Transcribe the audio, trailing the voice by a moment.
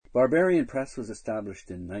Barbarian Press was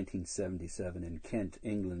established in 1977 in Kent,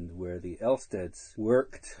 England, where the Elsteds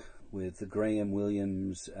worked with Graham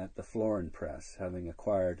Williams at the Florin Press, having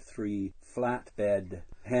acquired 3 flatbed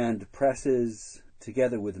hand presses.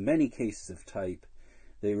 Together with many cases of type,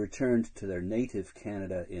 they returned to their native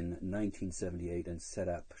Canada in 1978 and set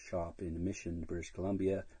up shop in Mission, British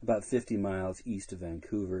Columbia, about 50 miles east of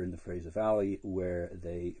Vancouver in the Fraser Valley, where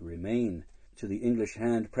they remain. To the English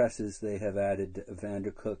hand presses, they have added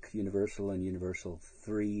Vandercook Universal and Universal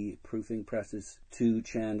 3 proofing presses, 2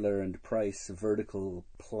 Chandler and Price vertical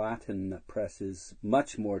platen presses,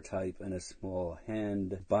 much more type, and a small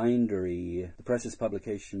hand bindery. The press's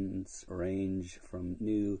publications range from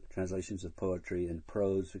new translations of poetry and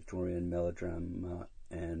prose, Victorian melodrama,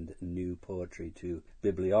 and new poetry to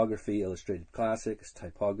bibliography, illustrated classics,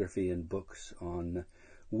 typography, and books on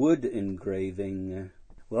wood engraving.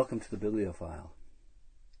 Welcome to the Bibliophile.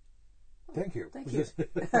 Thank you. Thank you.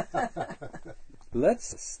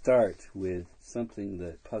 Let's start with something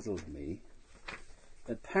that puzzled me.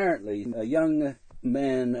 Apparently, a young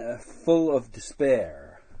man full of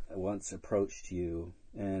despair once approached you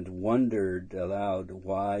and wondered aloud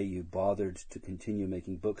why you bothered to continue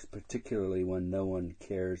making books, particularly when no one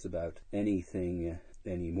cares about anything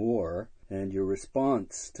anymore. And your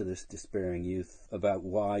response to this despairing youth about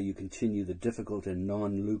why you continue the difficult and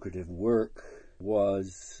non-lucrative work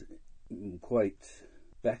was quite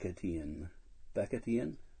Beckettian.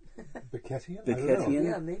 Beckettian? Beckettian? Beckettian?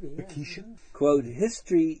 Yeah, maybe. Yeah. Becketian? Quote,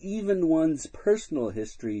 history, even one's personal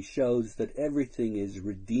history, shows that everything is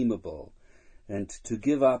redeemable, and to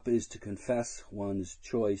give up is to confess one's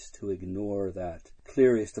choice to ignore that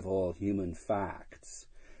clearest of all human facts.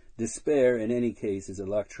 Despair, in any case, is a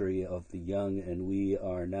luxury of the young, and we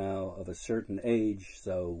are now of a certain age,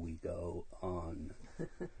 so we go on.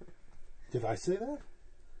 Did I say that?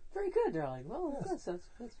 Very good, darling. Well, yes. that's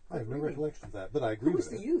I have no reading. recollection of that, but I agree Who was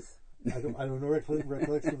with the it. youth? I don't have no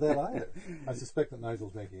recollection of that either. I suspect that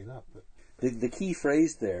Nigel's making it up. But The key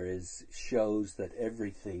phrase there is shows that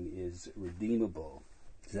everything is redeemable.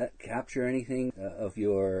 Does that capture anything of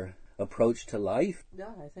your approach to life? Yeah,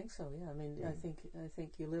 I think so. Yeah, I mean, I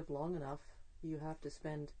think you live long enough. You have to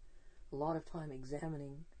spend a lot of time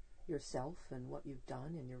examining yourself and what you've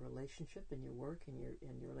done in your relationship, in your work, in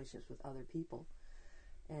your relationships with other people.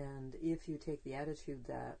 And if you take the attitude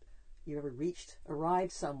that you ever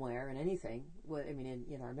arrived somewhere in anything, well, I mean,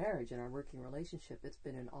 in our marriage, in our working relationship, it's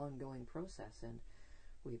been an ongoing process, and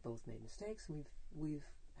we've both made mistakes, and we've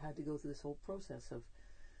had to go through this whole process of.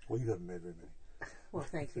 well, you haven't made very many. Well,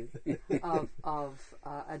 thank you. of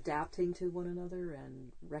adapting to one another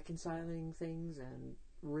and reconciling things and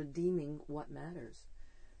redeeming what matters.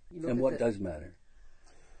 And what does matter?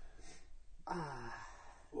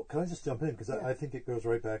 Well, can I just jump in? Because I think it goes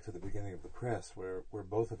right back to the beginning of the press, where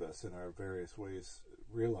both of us, in our various ways,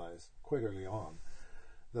 realized quite early on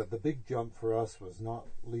that the big jump for us was not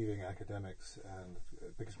leaving academics, and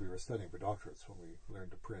because we were studying for doctorates when we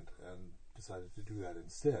learned to print and decided to do that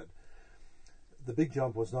instead. The big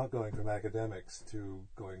jump was not going from academics to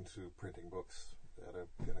going to printing books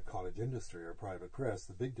in a cottage industry or private press.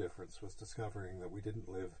 The big difference was discovering that we didn't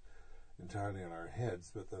live entirely in our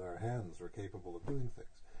heads, but that our hands were capable of doing things.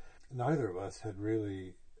 Neither of us had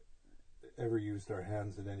really ever used our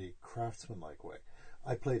hands in any craftsmanlike way.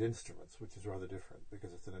 I played instruments, which is rather different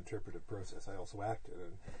because it's an interpretive process. I also acted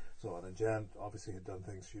and so on. And Jan obviously had done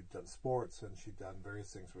things. She'd done sports and she'd done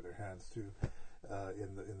various things with her hands too,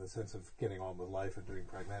 in the sense of getting on with life and doing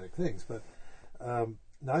pragmatic things. But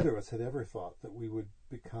neither of us had ever thought that we would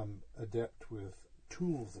become adept with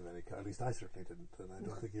tools of any kind. At least I certainly didn't, and I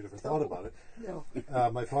don't think you'd ever thought about it. No.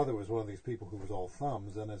 My father was one of these people who was all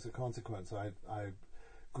thumbs, and as a consequence, I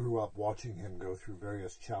grew up watching him go through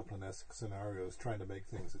various Chaplin-esque scenarios, trying to make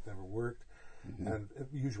things that never worked, and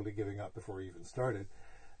usually giving up before he even started.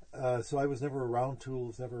 So I was never around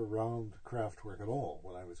tools, never around craft work at all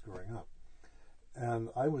when I was growing up. And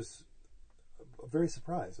I was very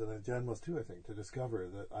surprised, and Jan was too, I think, to discover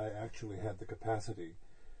that I actually had the capacity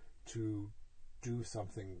to do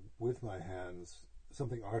something with my hands,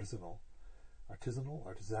 something artisanal,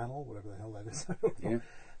 whatever the hell that is. I don't know.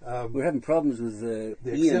 Yeah. We're having problems with the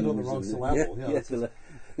accent on the wrong syllable. Yeah.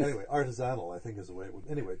 Anyway, artisanal, I think, is the way it would.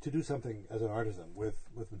 Anyway, to do something as an artisan with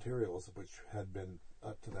materials which had been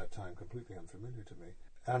up to that time completely unfamiliar to me.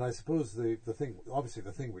 And I suppose the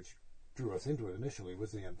thing which drew us into it initially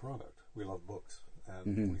was the end product. We love books,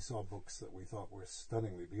 and we saw books that we thought were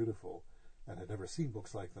stunningly beautiful, and had never seen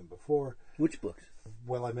books like them before. Which books?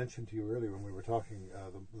 Well, I mentioned to you earlier when we were talking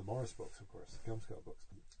the Morris books, of course, the Kelmscott books.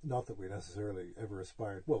 not that we necessarily ever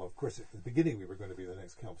aspired. Well, of course, at the beginning we were going to be the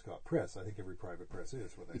next Kelmscott Press. I think every private press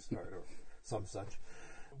is when they start, or some such.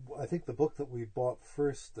 I think the book that we bought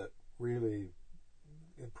first that really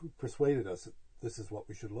persuaded us that this is what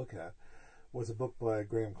we should look at was a book by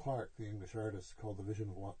Graham Clark, the English artist, called The Vision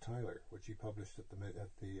of Wat Tyler, which he published at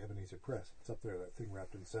the Ebenezer Press. It's up there, that thing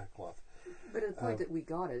wrapped in sackcloth. But at the point that we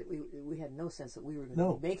got it, we had no sense that we were going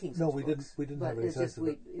to be making such books. We didn't have any sense of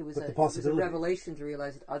it. It was a revelation to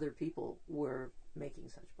realize that other people were making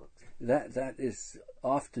such books. That is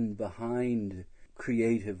often behind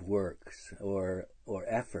creative works or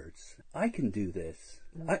efforts. I can do this.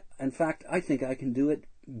 In fact, I think I can do it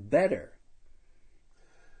better.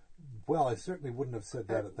 Well, I certainly wouldn't have said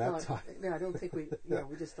that at that time. No, I don't think we.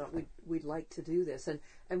 We just thought we'd like to do this, and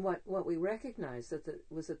what we recognized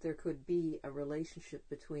was that there could be a relationship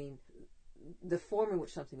between the form in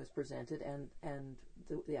which something was presented and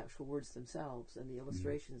the actual words themselves and the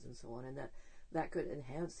illustrations and so on, and that could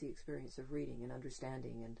enhance the experience of reading and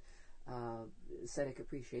understanding and aesthetic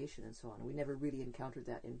appreciation and so on. We never really encountered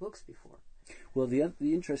that in books before. Well, the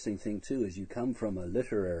interesting thing too is you come from a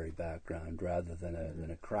literary background rather than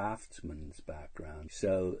a craftsman's background.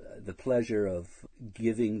 So the pleasure of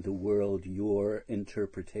giving the world your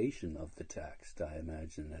interpretation of the text, I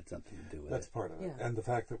imagine, had something to do with That's it. part of it, and the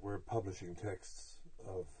fact that we're publishing texts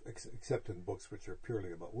except in books which are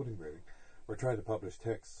purely about wood engraving, we're trying to publish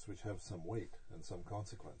texts which have some weight and some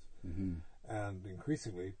consequence, and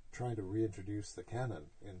increasingly trying to reintroduce the canon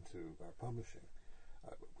into our publishing.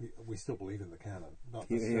 We still believe in the canon, not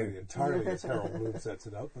necessarily entirely as Harold Bloom sets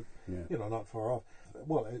it out, but not far off.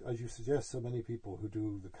 Well, as you suggest, so many people who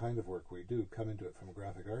do the kind of work we do come into it from a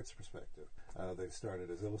graphic arts perspective. They've started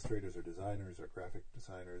as illustrators or designers or graphic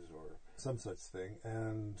designers or some such thing,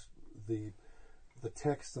 and the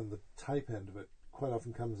text and the type end of it quite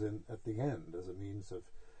often comes in at the end as a means of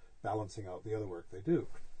balancing out the other work they do.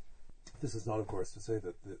 This is not, of course, to say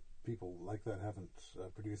that people like that haven't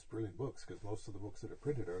produced brilliant books, because most of the books that are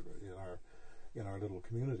printed are in our little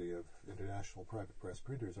community of international private press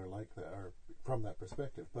printers are like that, are from that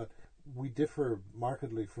perspective. But we differ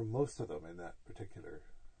markedly from most of them in that particular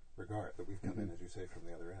regard, that we've come in, as you say, from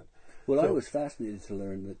the other end. Well, I was fascinated to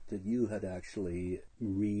learn that you had actually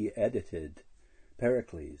re-edited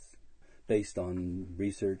Pericles based on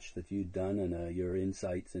research that you'd done and your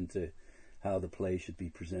insights into how the play should be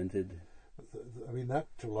presented. I mean, that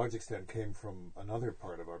to a large extent came from another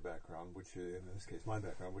part of our background, which in this case my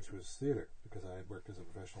background, which was theatre, because I had worked as a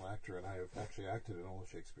professional actor and I have actually acted in all of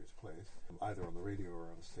Shakespeare's plays, either on the radio or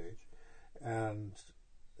on stage, and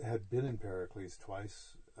had been in Pericles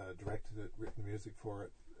twice, directed it, written music for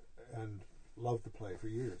it, and loved the play for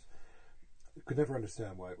years. Could never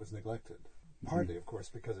understand why it was neglected. Partly, of course,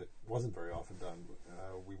 because it wasn't very often done.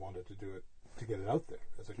 We wanted to do it to get it out there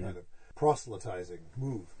as a kind of proselytizing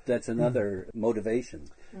move. That's another motivation.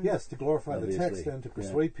 Yes, to glorify the text and to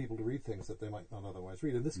persuade people to read things that they might not otherwise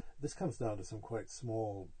read. And this comes down to some quite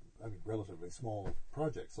small, relatively small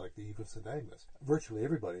projects like the Eve of St. Agnes. Virtually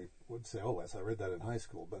everybody would say, oh, yes, I read that in high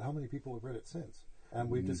school, but how many people have read it since?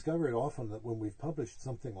 And we've discovered often that when we've published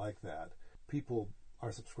something like that, people,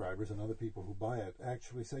 our subscribers and other people who buy it,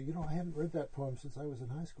 actually say, I haven't read that poem since I was in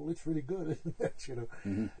high school. It's really good, isn't it?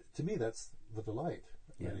 To me, that's the delight,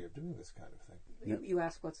 really, of doing this kind of thing. You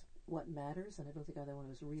ask what matters, and I don't think either one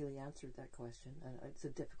of us really answered that question. It's a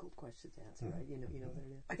difficult question to answer, right? You know that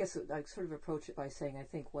it is. I guess I sort of approach it by saying I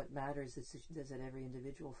think what matters is that every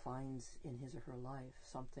individual finds in his or her life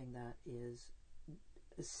something that is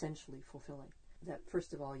essentially fulfilling. That,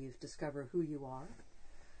 first of all, you discover who you are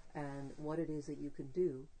and what it is that you can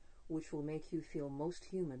do, which will make you feel most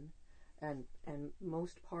human and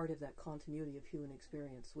most part of that continuity of human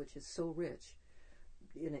experience, which is so rich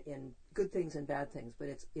in good things and bad things, but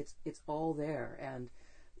it's all there, and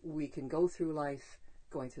we can go through life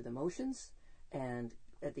going through the motions, and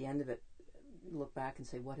at the end of it look back and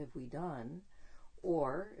say, what have we done?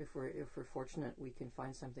 Or if we're fortunate, we can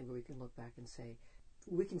find something where we can look back and say,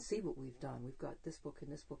 we can see what we've done. We've got this book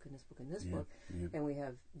and this book and this book and this book, and we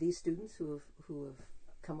have these students who have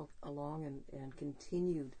come along and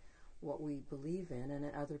continued what we believe in, and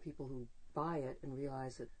other people who buy it and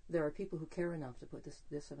realize that there are people who care enough to put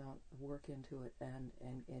this amount of work into it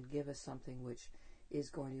and give us something which is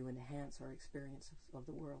going to enhance our experience of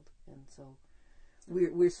the world. And so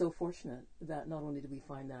we're so fortunate that not only do we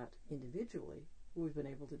find that individually, we've been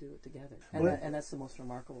able to do it together, and that's the most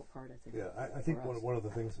remarkable part, I think. Yeah, I think one of the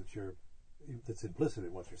things that's implicit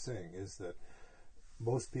in what you're saying is that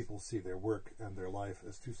most people see their work and their life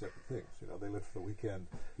as two separate things. They live for the weekend,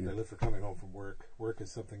 they live for coming home from work. Work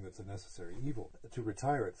is something that's a necessary evil. To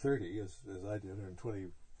retire at 30, as I did, or in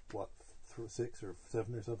 6 or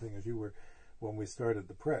 7 or something as you were when we started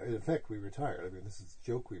the press. In fact, we retired. I mean, this is a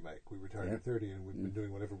joke we make. We retired at 30, and we've been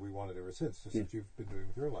doing whatever we wanted ever since, just as you've been doing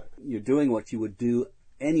with your life. You're doing what you would do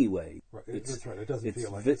anyway. Right. That's right. It doesn't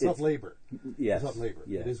feel like it's not labor. Yes. It's not labor.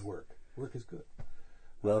 Yes. It is work. Work is good.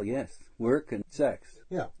 Well, yes. Work and sex.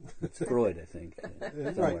 Yeah. It's Freud, I think.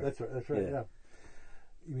 That's right. That's right. Yeah.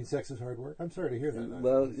 You mean sex is hard work? I'm sorry to hear that.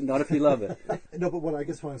 Well, not if you love it. No, but what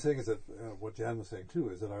I'm saying is that what Jan was saying too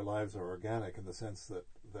is that our lives are organic in the sense that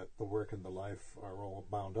the work and the life are all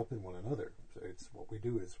bound up in one another. So it's what we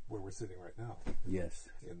do is where we're sitting right now. Yes.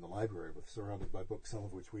 In the library, we're surrounded by books, some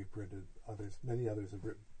of which we've printed. Many others have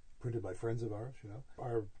printed by friends of ours. You know,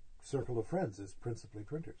 our circle of friends is principally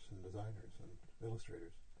printers and designers and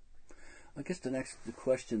illustrators. I guess the next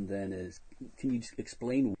question then is, can you just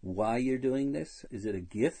explain why you're doing this? Is it a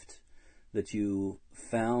gift that you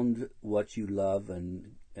found what you love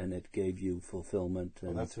and it gave you fulfillment?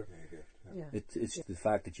 Well, that's certainly a gift. Yeah. It's the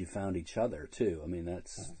fact that you found each other too. I mean,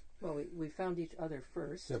 that's... Well, we found each other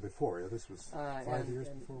first. Yeah, before. Yeah, this was 5 years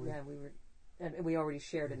before we... Yeah, we were... And we already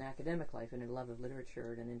shared an academic life and a love of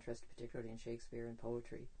literature and an interest particularly in Shakespeare and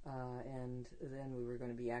poetry. And then we were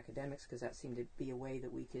going to be academics because that seemed to be a way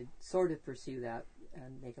that we could sort of pursue that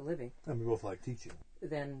and make a living. And we both like teaching.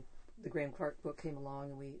 Then the Graham Clark book came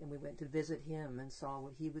along and we went to visit him and saw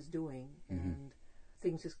what he was doing, and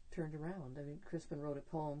things just turned around. I mean, Crispin wrote a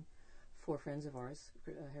poem for friends of ours,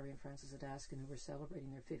 Harry and Frances Adaskin, who were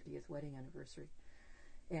celebrating their 50th wedding anniversary.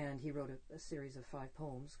 And he wrote a series of 5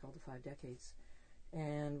 poems called The 5 Decades.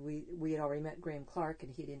 And we had already met Graham Clark,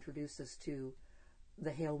 and he'd introduced us to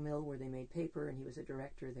the Hale Mill where they made paper, and he was a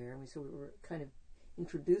director there. And so we were kind of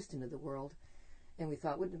introduced into the world, and we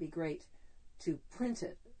thought, wouldn't it be great to print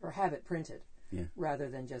it, or have it printed, rather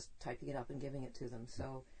than just typing it up and giving it to them.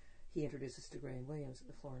 So he introduced us to Graham Williams at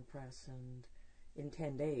the Florin Press, and in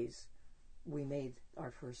 10 days we made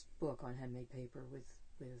our first book on handmade paper with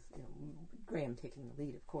Graham taking the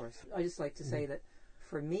lead, of course. I just like to say that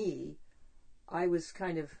for me, I was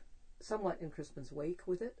kind of somewhat in Crispin's wake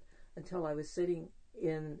with it until I was sitting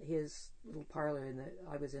in his little parlor.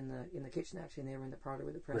 I was in the kitchen actually, and they were in the parlor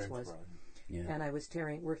where the press was. Yeah. And I was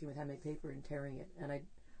working with handmade paper and tearing it, and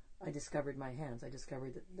I discovered my hands. I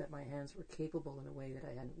discovered that my hands were capable in a way that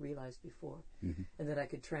I hadn't realized before, and that I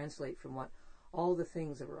could translate from all the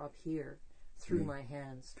things that were up here through my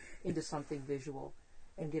hands into something visual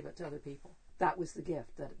and give it to other people. That was the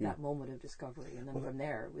gift, that moment of discovery. And then from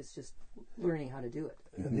there, it was just learning how to do it.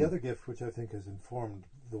 And the other gift, which I think has informed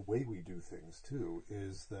the way we do things, too,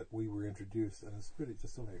 is that we were introduced, and it's really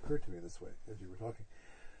just only occurred to me this way as you were talking,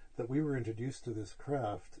 that we were introduced to this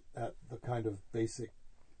craft at the kind of basic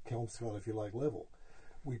Kelmscott, if you like, level.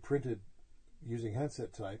 We printed using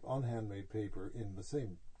handset type on handmade paper in the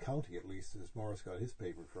same county, at least, as Morris got his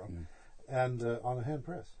paper from, and on a hand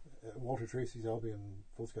press. Walter Tracy's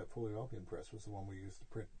Foolscap Folio Albion press was the one we used to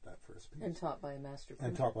print that first piece. And taught by a master printer.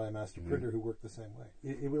 And taught by a master printer who worked the same way.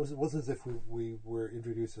 It wasn't as if we were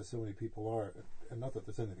introduced, as so many people are, and not that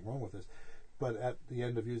there's anything wrong with this, but at the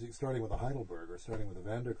end of starting with a Heidelberg or starting with a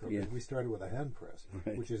Vanderkrupp, we started with a hand press,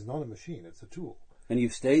 which is not a machine, it's a tool. And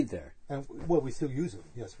you've stayed there. And well, we still use them.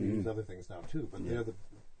 Yes, we use other things now too, but they're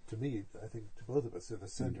to me, I think to both of us, they're the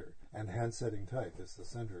center. And hand setting type is the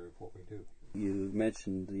center of what we do. You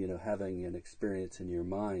mentioned, having an experience in your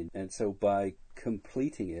mind. And so by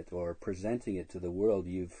completing it or presenting it to the world,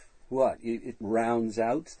 it rounds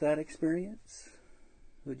out that experience,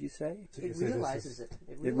 would you say? It realizes it.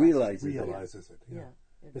 It realizes it. Yeah.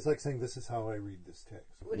 It's like saying, this is how I read this text.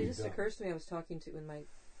 Well, it just occurs to me, I was talking to, in my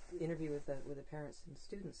interview with the parents and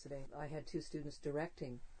students today, I had 2 students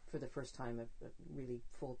directing for the first time a really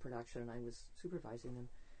full production, and I was supervising them.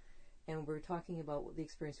 And we're talking about the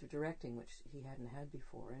experience of directing, which he hadn't had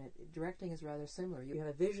before. And directing is rather similar. You have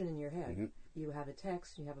a vision in your head. You have a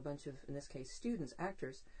text. You have a bunch of, in this case, students,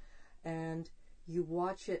 actors. And you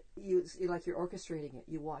watch it, like you're orchestrating it.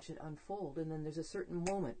 You watch it unfold. And then there's a certain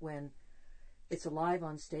moment when it's alive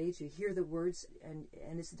on stage. You hear the words, and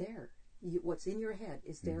it's there. What's in your head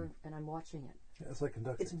is there, and I'm watching it. Yeah, it's like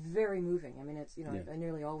conducting. It's very moving. I mean, I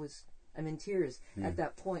nearly always, I'm in tears at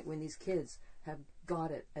that point when these kids have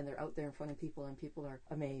got it, and they're out there in front of people, and people are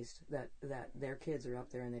amazed that their kids are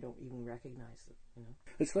up there and they don't even recognize them.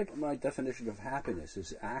 It's like my definition of happiness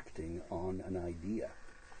is acting on an idea,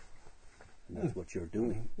 and that's what you're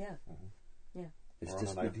doing. Yeah. It's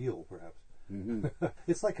just an ideal, perhaps.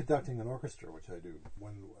 It's like conducting an orchestra, which I do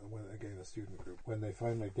when again a student group, when they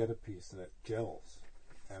finally get a piece and it gels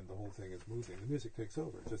and the whole thing is moving, the music takes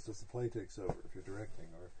over just as the play takes over if you're directing,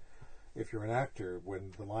 or If you're an actor,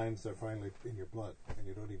 when the lines are finally in your blood and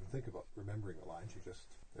you don't even think about remembering the lines, you just,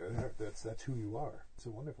 they're there. That's who you are. It's a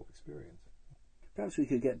wonderful experience. Perhaps we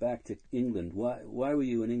could get back to England. Why were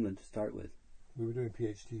you in England to start with? We were doing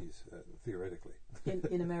PhDs, theoretically.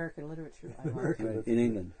 In American literature. In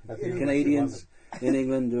England. In Canadians in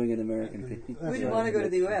England doing an American PhD. We didn't want to go to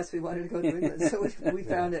the U.S. We wanted to go to England, so we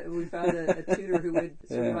found a tutor who would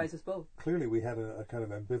supervise us both. Clearly, we had a kind of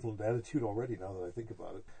ambivalent attitude already. Now that I think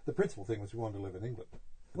about it, the principal thing was we wanted to live in England.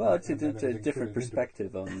 Well, it's a different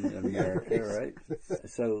perspective on America, right?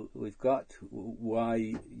 So we've got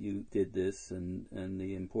why you did this and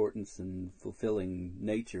the importance and fulfilling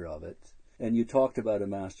nature of it. And you talked about a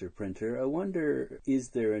master printer. I wonder, is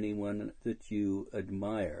there anyone that you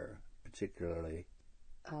admire particularly?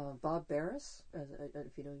 Bob Barris.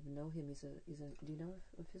 If you don't even know him, he's a. Do you know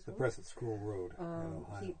of his The work? press at Scroll Road in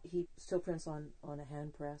Ohio. He still prints on a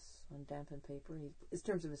hand press on dampened paper. In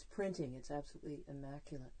terms of his printing, it's absolutely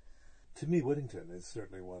immaculate. To me, Whittington is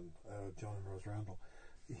certainly one. John and Rose Randall.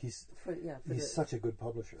 He's such a good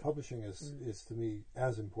publisher. Publishing is to me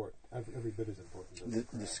as important, every bit as important as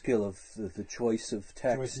the skill of the choice of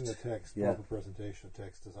text. Choicing the text, proper presentation of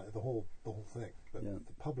text design, the whole thing. But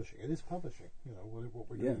the publishing, it is publishing. You know, what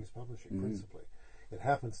we're doing is publishing principally. It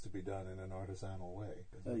happens to be done in an artisanal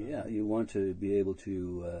way. You want to be able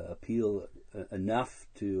to appeal enough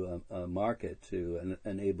to a market to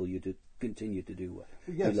enable you to continue to do what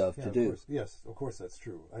you love to do. Yes, of course that's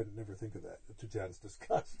true. I'd never think of that, to Jan's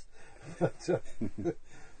disgust. But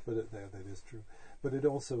that is true. But it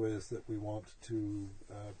also is that we want to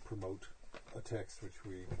promote a text which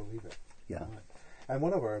we believe in. Yeah. And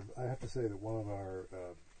I have to say that one of our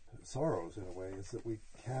sorrows, in a way, is that we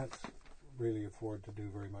can't really afford to do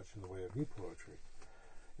very much in the way of new poetry.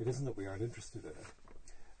 It isn't that we aren't interested in it.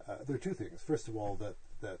 There are two things. First of all, that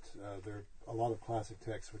there are a lot of classic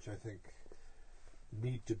texts which I think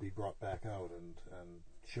need to be brought back out and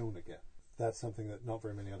shown again. That's something that not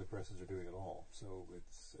very many other presses are doing at all. So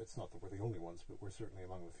it's not that we're the only ones, but we're certainly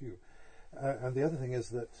among the few. And the other thing is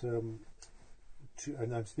that,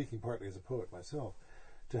 and I'm speaking partly as a poet myself,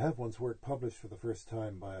 to have one's work published for the first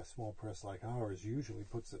time by a small press like ours usually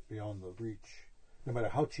puts it beyond the reach, no matter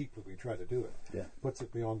how cheaply we try to do it, puts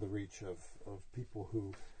it beyond the reach of people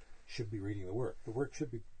who should be reading the work. The work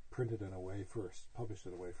should be printed in a way first, published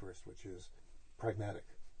in a way first, which is pragmatic.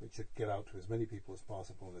 It should get out to as many people as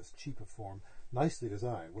possible in as cheap a form, nicely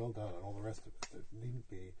designed, well done, and all the rest of it. It needn't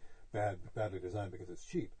be badly designed because it's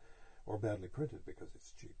cheap, or badly printed because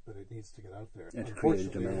it's cheap, but it needs to get out there. And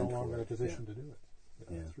unfortunately, we're no longer in a position to do it.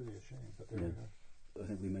 It's really a shame, but there we go. I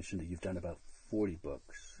think we mentioned that you've done about 40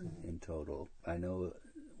 books in total. I know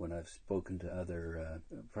when I've spoken to other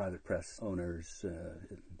private press owners,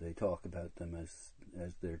 they talk about them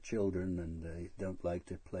as their children, and they don't like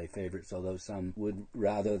to play favorites, although some would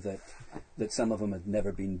rather that some of them had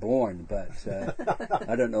never been born. But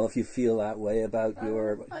I don't know if you feel that way about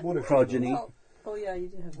your progeny. Oh yeah, you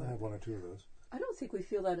do have one. I have one or two of those. I don't think we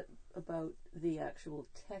feel that about the actual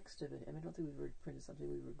text of it. I mean, I don't think we've printed something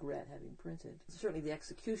we regret having printed. Certainly the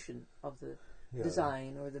execution of the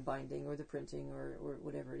design or the binding or the printing or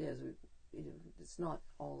whatever it is, it's not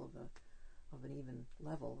all of an even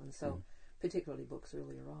level. And so, particularly books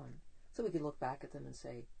earlier on. So we could look back at them and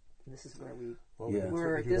say, this is where we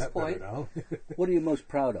were at this point. What are you most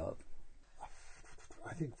proud of?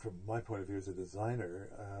 I think from my point of view as a designer,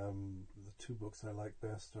 the two books I like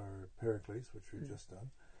best are Pericles, which we've just done,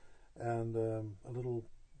 and one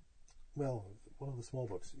of the small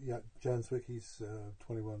books, Jan Swicky's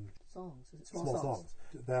 21 songs. Is it small songs.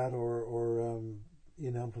 That or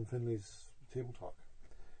Ian Hamilton Finley's Table Talk,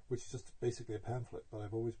 which is just basically a pamphlet, but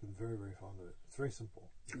I've always been very, very fond of it. It's very simple.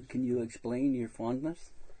 Can you explain your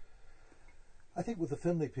fondness? I think with the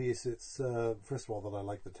Finley piece, it's first of all that I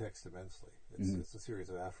like the text immensely. It's a series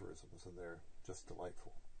of aphorisms, and they're just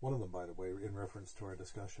delightful. One of them, by the way, in reference to our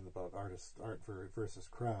discussion about art versus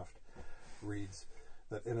craft, reads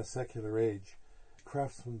that in a secular age,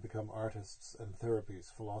 craftsmen become artists and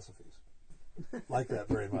therapies philosophies. Like that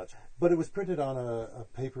very much. But it was printed on a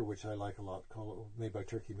paper which I like a lot, made by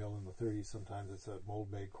Turkey Mill in the 30s. Sometimes it's a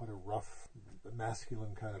mold-made, quite a rough,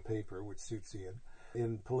 masculine kind of paper, which suits Ian.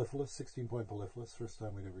 In polyphilus, 16-point polyphilus, first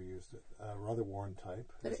time we'd ever used it. Rather worn type.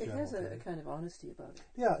 But it has a kind of honesty about it.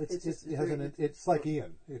 Yeah, it's like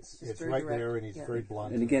Ian. It's right direct, there, and he's very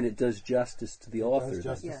blunt. And again, it does justice to the author. It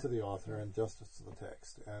does justice to the author and justice to the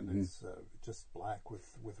text. And it's just black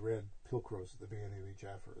with red pilcrows at the beginning of each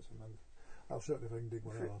aphorism. And I'll show it if I can dig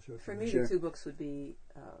one out. I'll show it for me, the two books would be,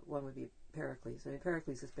 one would be Pericles. I mean,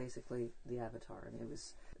 Pericles is basically the Avatar. I mean, it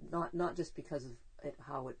was not just because of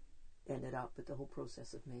how it ended up, but the whole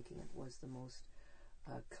process of making it was the most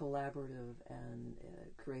collaborative and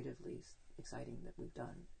creatively exciting that we've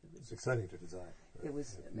done. It's exciting to design. It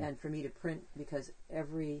was, and for me to print, because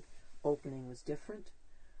every opening was different,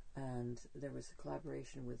 and there was a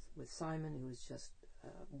collaboration with Simon, who was just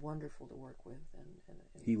wonderful to work with, and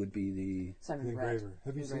he would be the Simon the Brett, engraver.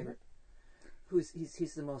 Have you seen it?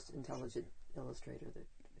 He's the most intelligent illustrator that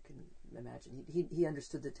I can imagine. He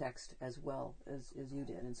understood the text as well as you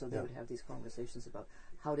did, and so they would have these conversations about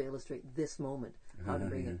how to illustrate this moment, how to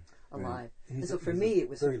bring it alive. Right. And so for me, it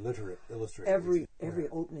was very literate illustrator. Every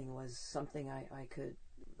opening was something I could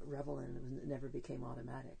revel in. It never became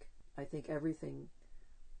automatic. I think everything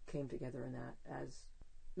came together in that, as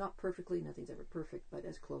not perfectly, nothing's ever perfect, but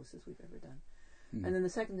as close as we've ever done. And then the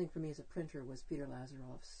second thing for me as a printer was Peter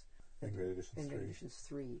Lazaroff's Engraved Editions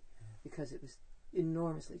 3, because it was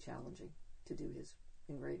enormously challenging to do his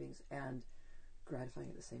engravings and gratifying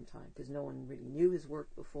at the same time, because no one really knew his work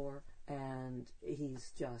before, and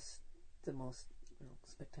he's just the most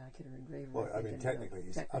spectacular engraver. Well, I mean, technically,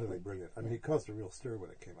 he's utterly brilliant. I mean, he caused a real stir when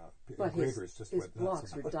it came out. But Engravers just his went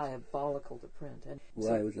blocks nuts. were diabolical to print. And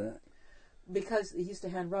why was that? Because he used to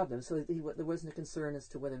hand rub them, so there wasn't a concern as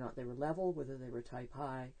to whether or not they were level, whether they were type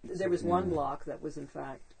high. There was one block that was, in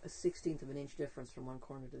fact, a 1/16 of an inch difference from one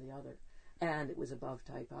corner to the other, and it was above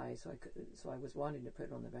type high. So I was wanting to put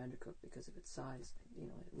it on the Vandercook because of its size.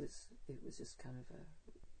 It was just kind of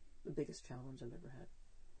the biggest challenge I've ever had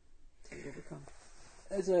to overcome.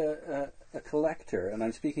 As a collector, and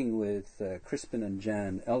I'm speaking with Crispin and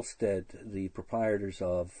Jan Elsted, the proprietors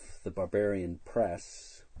of the Barbarian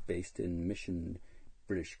Press, based in Mission,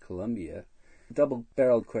 British Columbia.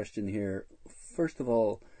 Double-barreled question here. First of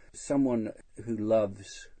all, someone who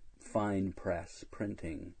loves fine press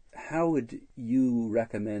printing, how would you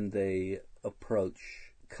recommend they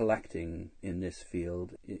approach collecting in this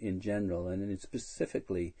field in general, and then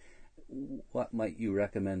specifically, what might you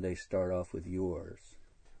recommend they start off with yours?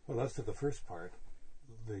 Well, as to the first part,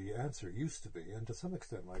 the answer used to be, and to some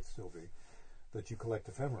extent might still be, that you collect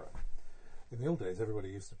ephemera. In the old days, everybody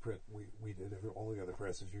used to print. We did. All the other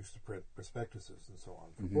presses used to print prospectuses and so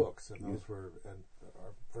on for books, and those are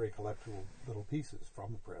very collectible little pieces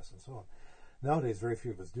from the press and so on. Nowadays, very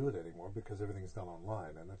few of us do it anymore because everything's done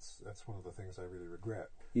online, and that's one of the things I really regret.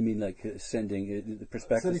 You mean like sending the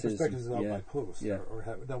prospectuses? Sending prospectuses out by post,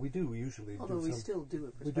 or now we do usually. Although we still do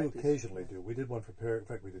a prospectus. We do occasionally do. We did one for in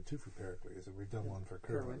fact, we did two for Pericles, and we've done one for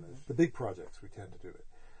Kerwin. Yeah. The big projects, we tend to do it.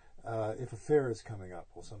 If a fair is coming up,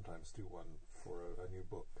 we'll sometimes do one for a new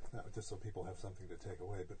book, just so people have something to take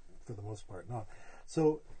away, but for the most part not.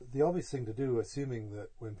 So the obvious thing to do, assuming that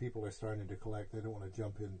when people are starting to collect, they don't want to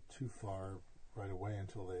jump in too far right away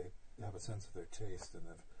until they have a sense of their taste and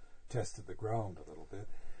have tested the ground a little bit,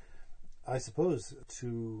 I suppose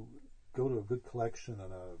to go to a good collection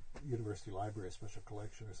and a university library, a special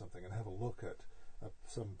collection or something, and have a look at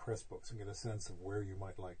some press books and get a sense of where you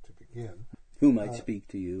might like to begin. Who might speak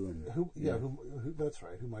to you? And who that's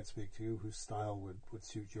right. Who might speak to you? Whose style would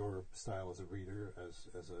suit your style as a reader,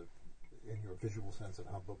 in your visual sense of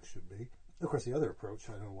how books should be. Of course, the other approach,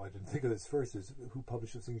 I don't know why I didn't think of this first, is who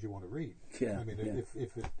publishes things you want to read. Yeah, I mean,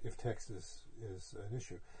 if text is an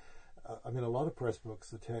issue. I mean, a lot of press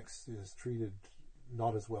books, the text is treated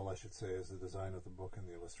not as well, I should say, as the design of the book and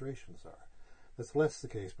the illustrations are. That's less the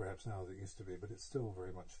case perhaps now than it used to be, but it's still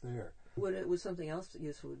very much there. Was something else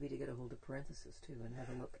useful would be to get a hold of parentheses too and have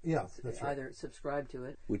a look. Yeah, that's right. Either subscribe to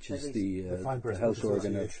it, which is the house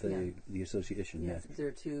organ of the association. Yeah, there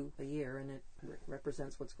are 2 a year, and it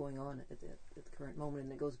represents what's going on at the current moment,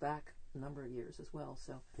 and it goes back a number of years as well.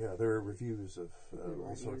 So yeah, there are reviews of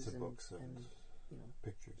all sorts of books and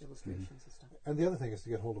pictures, illustrations and stuff. And the other thing is to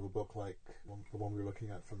get hold of a book like the one we were looking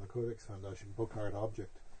at from the Codex Foundation, Book Art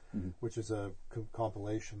Object, which is a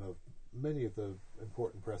compilation of many of the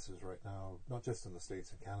important presses right now, not just in the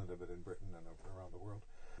States and Canada, but in Britain and around the world.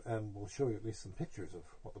 And we'll show you at least some pictures of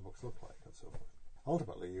what the books look like and so forth.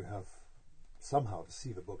 Ultimately, you have somehow to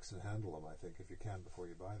see the books and handle them, I think, if you can, before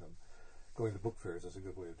you buy them. Going to book fairs is a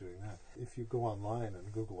good way of doing that. If you go online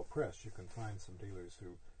and Google a press, you can find some dealers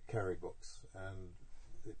who carry books, and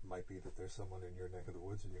it might be that there's someone in your neck of the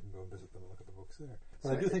woods and you can go and visit them and look at the books there.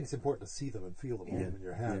 But I do think it's important to see them and feel them in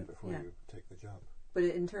your hand before you take the jump. But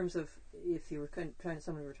in terms of, if you were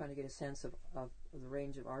somebody were trying to get a sense of the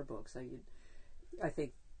range of our books, I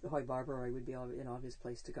think the Hoy Barbarian would be an obvious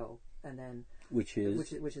place to go, and then which is the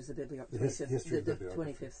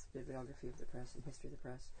 25th bibliography of the press and history of the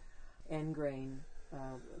press, Engrain,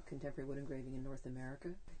 contemporary wood engraving in North America.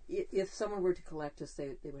 If someone were to collect us,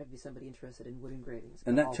 they would have to be somebody interested in wood engravings.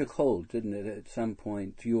 And that took hold, didn't it? At some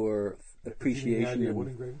point, your appreciation of wood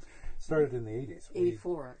engravings. Started in the 80s.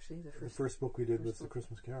 84, actually. The first book we did was The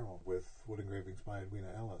Christmas Carol with wood engravings by Edwina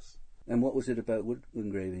Ellis. And what was it about wood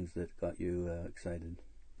engravings that got you excited?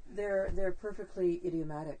 They're perfectly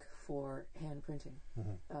idiomatic for hand printing,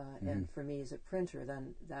 and for me as a printer,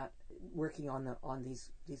 then that working on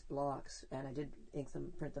these blocks, and I did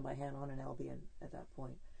print them by hand on an Albion at that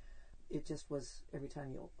point. It just was every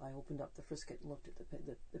time I opened up the frisket and looked at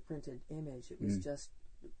the printed image, it was just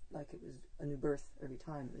like it was a new birth every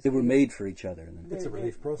time. They were made for each other. It's a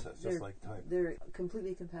relief process, just like type. They're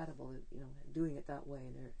completely compatible, doing it that way,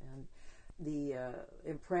 and the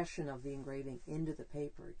impression of the engraving into the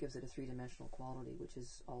paper gives it a three-dimensional quality, which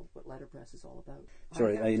is all what letterpress is all about.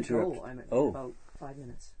 Sorry, I interrupt. I'm at about 5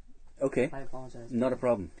 minutes. Okay. I apologize. Not a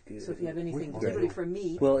problem. So if you have anything, particularly for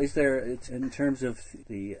me... Well, in terms of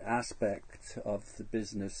the aspect of the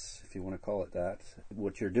business, if you want to call it that,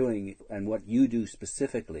 what you're doing and what you do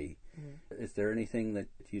specifically, is there anything that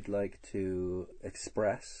you'd like to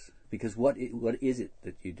express? Because what is it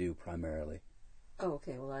that you do primarily? Oh,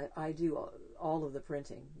 okay. Well, I do all of the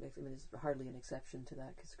printing. I mean, there's hardly an exception to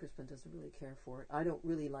that because Crispin doesn't really care for it. I don't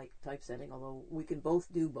really like typesetting, although we can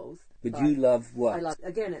both do both. But you love what? I love,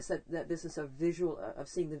 again, it's that business of of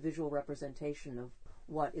seeing the visual representation of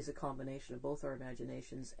what is a combination of both our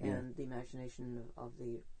imaginations and the imagination of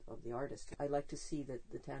the artist. I like to see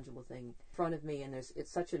the tangible thing in front of me, and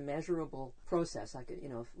it's such a measurable process. I could,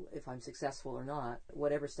 if I'm successful or not,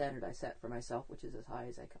 whatever standard I set for myself, which is as high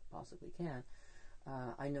as I possibly can.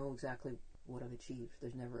 I know exactly what I've achieved.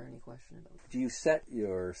 There's never any question about it. Do you set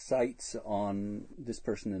your sights on this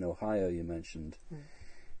person in Ohio you mentioned?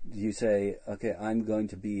 Do you say, okay, I'm going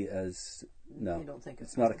to be as... No, I don't think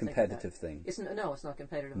it's not a competitive thing. It's not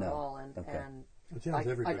competitive at all. And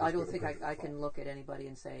I don't think I can look at anybody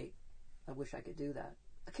and say, I wish I could do that.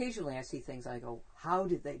 Occasionally I see things I go, how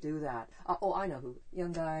did they do that? I know who.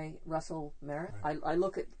 Young guy, Russell Merritt. Right. I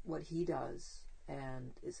look at what he does,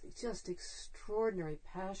 and it's just extraordinary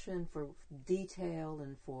passion for detail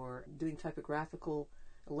and for doing typographical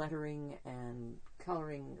lettering and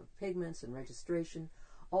coloring of pigments and registration.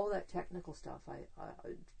 All that technical stuff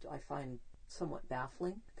I find somewhat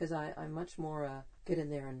baffling because I'm much more get in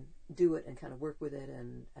there and do it and kind of work with it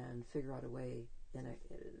and figure out a way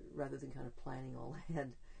rather than kind of planning all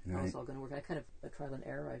ahead how it's all going to work. I kind of a trial and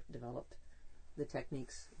error. I've developed the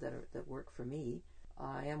techniques that work for me.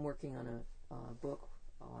 I am working on a book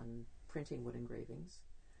on printing wood engravings.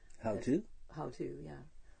 How to? How to, yeah.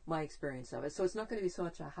 My experience of it. So it's not going to be so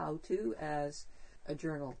much a how-to as a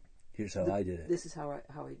journal. Here's how I did it. This is how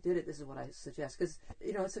I did it. This is what I suggest. Because,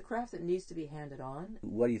 it's a craft that needs to be handed on.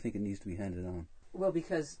 Why do you think it needs to be handed on? Well,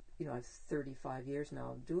 because, I've 35 years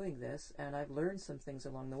now of doing this, and I've learned some things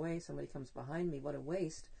along the way. Somebody comes behind me. What a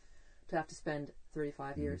waste to have to spend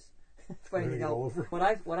 35 years finding out what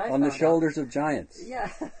I on the shoulders of giants.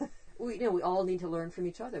 Yeah. We all need to learn from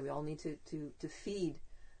each other. We all need to feed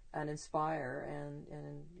and inspire and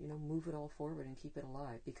move it all forward and keep it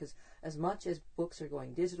alive. Because as much as books are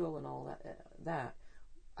going digital and all that,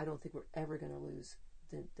 I don't think we're ever going to lose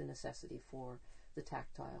the necessity for the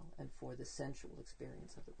tactile and for the sensual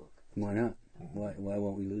experience of the book. Why not? Why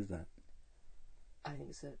won't we lose that? I think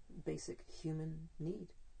it's a basic human need.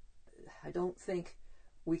 I don't think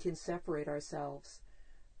we can separate ourselves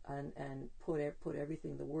and put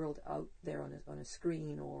everything, the world out there on a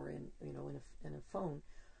screen or in a phone.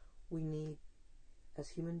 We need, as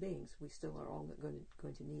human beings, we still are all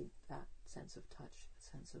going to need that sense of touch,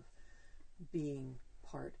 sense of being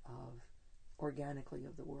part of organically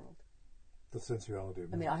of the world. The sensuality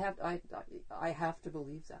of I mean, I have to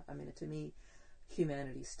believe that. I mean, to me,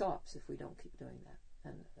 humanity stops if we don't keep doing that,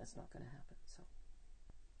 and that's not going to happen. So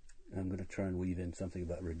I'm going to try and weave in something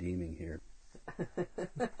about redeeming here.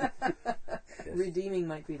 Yes. Redeeming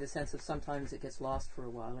might be the sense of sometimes it gets lost for a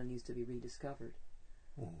while and needs to be rediscovered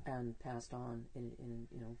and passed on in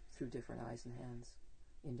through different eyes and hands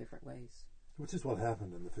in different ways. Which is what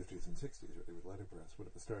happened in the 50s and 60s really with letterpress, when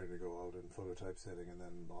it was starting to go out in phototype setting, and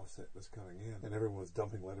then offset was coming in, and everyone was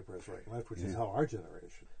dumping letterpress right and left, which is how our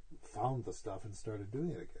generation found the stuff and started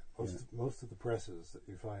doing it again. Most of the presses that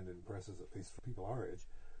you find in presses, at least for people our age,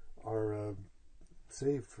 are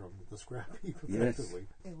saved from the scrap heap effectively.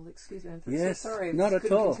 Okay, well, excuse me. I'm yes, so sorry. Not at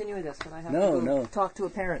all. Continue this, but I have to go talk to a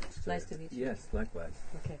parent. Nice to meet you. Yes, likewise.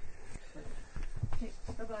 Okay.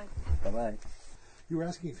 Bye-bye. Bye-bye. You were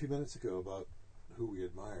asking a few minutes ago about who we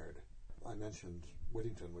admired. I mentioned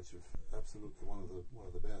Whittington, which is absolutely one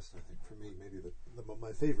of the best. I think for me, maybe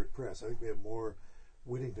my favorite press. I think we have more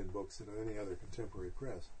Whittington books than any other contemporary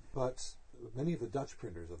press. But many of the Dutch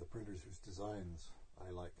printers are the printers whose designs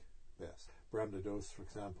I like best. Bram de Doos, for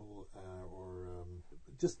example, or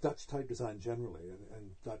just Dutch type design generally,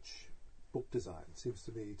 and Dutch book design seems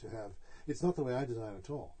to me to have. It's not the way I design at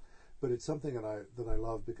all, but it's something that I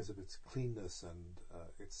love because of its cleanness and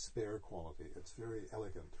its spare quality. It's very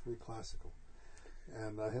elegant, very classical,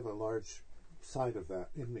 and I have a large side of that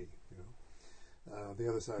in me. The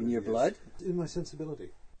other side in of your me blood, in my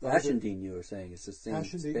sensibility. Ashendene, you were saying, is the same.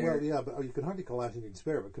 Ashendene, spare. well, yeah, but you can hardly call Ashendene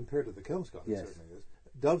spare, but compared to the Kelmscott, Yes. it certainly is.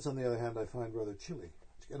 Doves, on the other hand, I find rather chilly.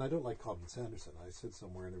 And I don't like Cobden Sanderson. I said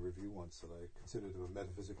somewhere in a review once that I considered him a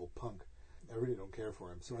metaphysical punk. I really don't care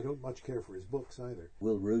for him, so I don't much care for his books either.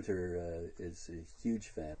 Will Reuter is a huge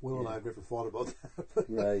fan. Will and I have never thought about that, but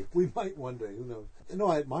Right. we might one day, who knows. No,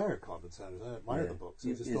 I admire Cobden Sanderson. I admire Yeah. the books.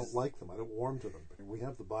 I just don't like them. I don't warm to them. We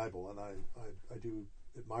have the Bible, and I do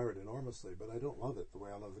admire it enormously, but I don't love it the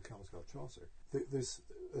way I love the Kelmscott Chaucer. There's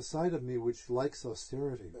a side of me which likes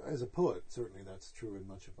austerity. As a poet, certainly that's true in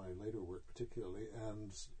much of my later work particularly,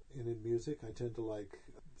 and in music I tend to like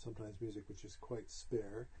sometimes music which is quite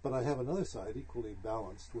spare. But I have another side, equally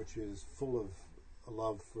balanced, which is full of a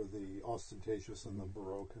love for the ostentatious and the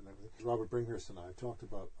Baroque and everything. Robert Bringhurst and I have talked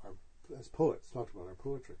about as poets, talked about our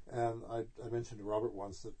poetry. And I mentioned to Robert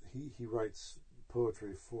once that he writes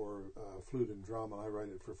poetry for flute and drum, and I write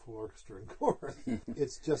it for full orchestra and chorus.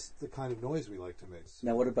 It's just the kind of noise we like to make.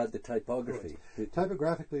 Now, what about the typography?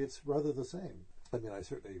 Typographically, it's rather the same. I mean, I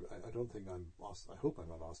don't think I hope I'm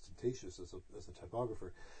not ostentatious as a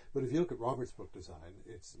typographer, but if you look at Robert's book design,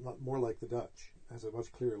 it's not more like the Dutch. It has a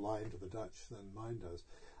much clearer line to the Dutch than mine does.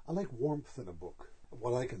 I like warmth in a book.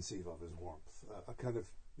 What I conceive of as warmth, a kind of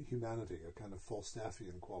humanity, a kind of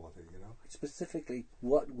Falstaffian quality, Specifically,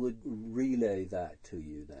 what would relay that to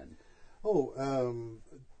you then?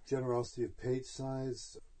 Generosity of page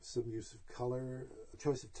size, some use of color,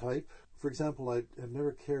 choice of type. For example, I have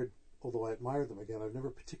never cared, although I admire them again, I've never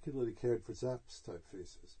particularly cared for Zapp's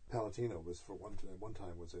typefaces. Palatino was one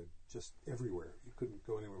time was just everywhere. You couldn't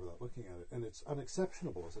go anywhere without looking at it, and it's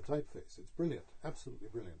unexceptionable as a typeface. It's brilliant, absolutely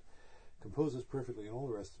brilliant. Composes perfectly and all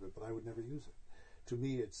the rest of it, but I would never use it. To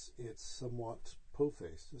me, it's somewhat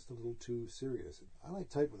po-faced, just a little too serious. I like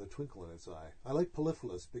type with a twinkle in its eye. I like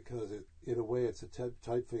Polyphilus because in a way it's a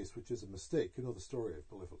typeface which is a mistake. You know the story of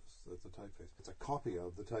Polyphilus, that's a typeface. It's a copy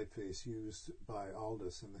of the typeface used by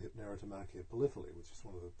Aldous in the Hypnerotomachia Polyphily, which is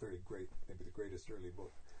one of the very great, maybe the greatest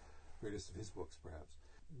greatest of his books perhaps.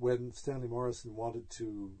 When Stanley Morrison wanted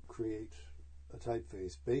to create a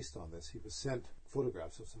typeface based on this, he was sent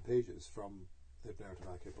photographs of some pages from the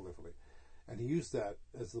Hypnerotomachia Polyphily, and he used that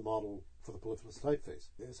as the model for the Polyphilus typeface.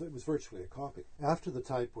 So it was virtually a copy. After the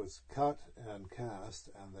type was cut and cast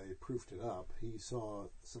and they proofed it up, he saw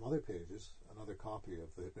some other pages, another copy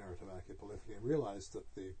of the Hypnerotomachia Polyphily, and realized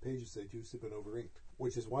that the pages they'd used had been over-inked,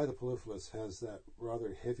 which is why the Polyphilus has that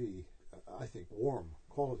rather heavy, I think, warm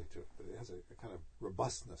quality to it, but it has a kind of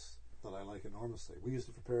robustness that I like enormously. We used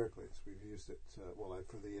it for Pericles. We've used it,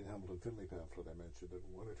 for the In Hamilton Finlay pamphlet I mentioned, and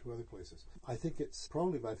one or two other places. I think it's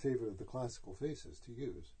probably my favorite of the classical faces to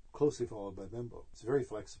use, closely followed by Bembo. It's very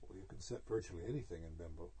flexible. You can set virtually anything in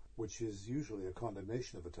Bembo, which is usually a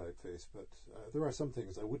condemnation of a typeface, but there are some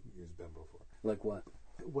things I wouldn't use Bembo for. Like what?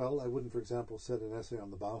 Well, I wouldn't, for example, set an essay on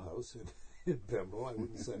the Bauhaus in Bembo. I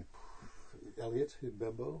wouldn't set Eliot in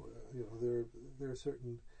Bembo. There are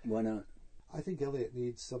certain... Why not? I think Eliot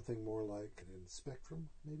needs something more like in Spectrum,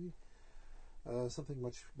 maybe. Something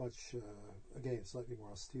much, again, slightly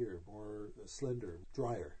more austere, more slender,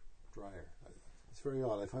 drier. It's very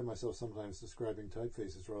odd. I find myself sometimes describing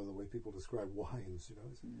typefaces rather the way people describe wines,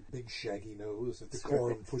 It's a big shaggy nose, and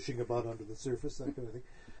decorum pushing about under the surface, that kind of thing.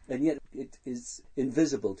 And yet it is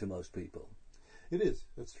invisible to most people. It is,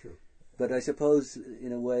 that's true. But I suppose,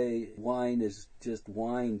 in a way, wine is just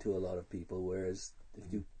wine to a lot of people, whereas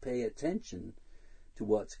if you pay attention to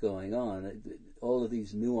what's going on, all of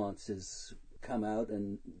these nuances come out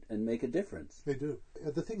and make a difference. They do.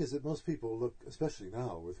 The thing is that most people look, especially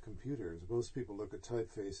now with computers, most people look at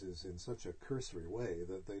typefaces in such a cursory way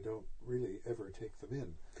that they don't really ever take them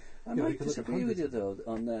in. I might disagree with you, though,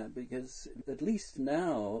 on that, because at least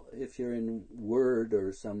now, if you're in Word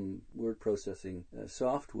or some word processing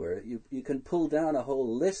software, you can pull down a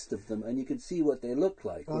whole list of them and you can see what they look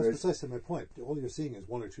like. Well, that's precisely my point. All you're seeing is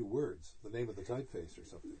one or two words, the name of the typeface or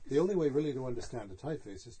something. The only way really to understand a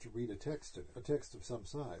typeface is to read a text of some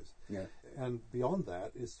size. Yeah. And beyond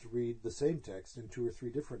that is to read the same text in two or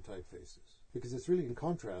three different typefaces. Because it's really in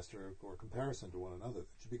contrast or comparison to one another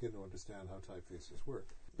that you begin to understand how typefaces work.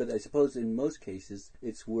 But I suppose in most cases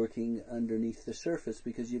it's working underneath the surface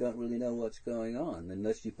because you don't really know what's going on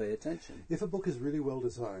unless you pay attention. If a book is really well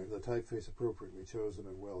designed, the typeface appropriately chosen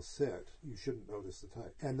and well set, you shouldn't notice the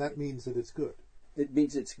type. And that means that it's good. It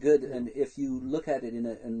means it's good, and if you look at it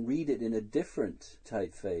and read it in a different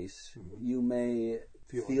typeface, you may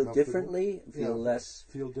feel differently,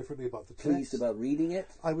 feel differently about the text, pleased about reading it.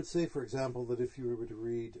 I would say, for example, that if you were to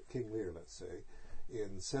read King Lear, let's say,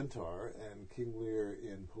 in Centaur and King Lear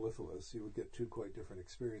in Polyphilus, you would get two quite different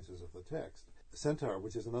experiences of the text. Centaur,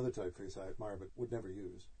 which is another typeface I admire but would never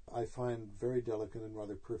use, I find very delicate and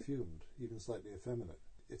rather perfumed, even slightly effeminate.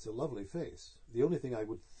 It's a lovely face. The only thing I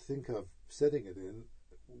would think of setting it in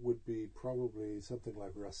would be probably something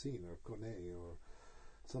like Racine or Corneille or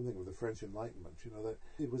something of the French Enlightenment. You know, that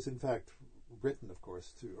it was in fact written, of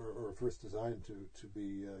course, or first designed to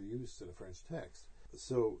be used in a French text.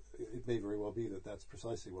 So it may very well be that that's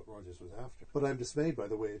precisely what Rogers was after. But I'm dismayed by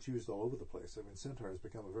the way it's used all over the place. I mean, Centaur has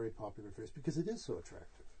become a very popular face because it is so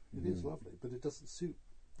attractive. It is lovely, but it doesn't suit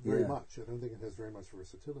very much. I don't think it has very much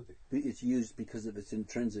versatility. It's used because of its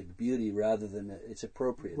intrinsic beauty rather than its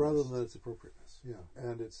appropriateness. Rather than its appropriateness, yeah.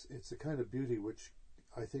 And it's a kind of beauty which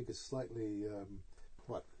I think is slightly, I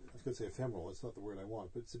was going to say ephemeral, it's not the word I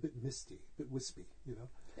want, but it's a bit misty, a bit wispy, you know?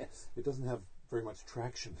 Yes. It doesn't have very much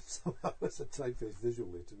traction somehow as a typeface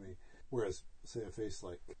visually to me. Whereas, say, a face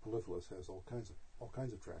like Polyphilus has all kinds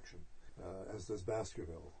of traction, as does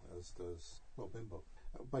Baskerville, as does, Bimbo.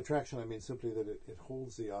 By traction, I mean simply that it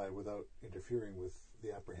holds the eye without interfering with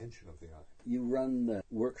the apprehension of the eye. You run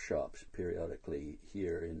workshops periodically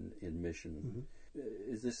here in Mission.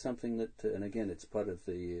 Mm-hmm. Is this something that, and again, it's part of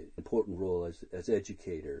the important role as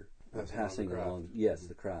educator, passing along,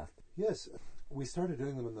 the craft? Yes, we started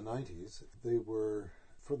doing them in the 90s. They were,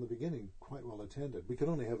 from the beginning, quite well attended. We could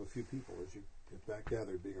only have a few people, as you get back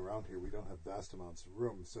gathered being around here. We don't have vast amounts of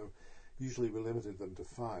room, so usually we limited them to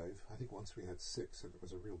 5. I think once we had 6, and it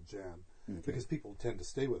was a real jam. Okay. Because people tend to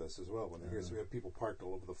stay with us as well when they're here, so we have people parked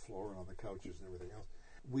all over the floor and on the couches and everything else.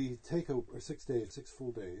 We take 6 days, 6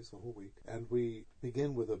 full days, the whole week, and we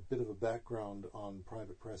begin with a bit of a background on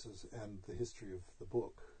private presses and the history of the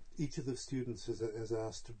book. Each of the students is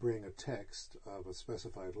asked to bring a text of a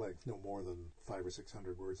specified length, no more than 500 or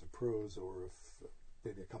 600 words of prose, or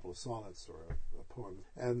maybe a couple of sonnets or a poem.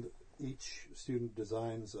 And each student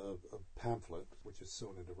designs a pamphlet, which is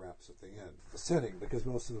sewn into wraps at the end. The setting, because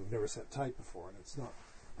most of them have never set type before, and it's not,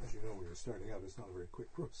 as you know, when you're starting out, it's not a very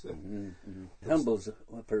quick process. It humbles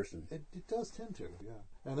a person. It does tend to, yeah.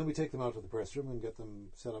 And then we take them out to the press room and get them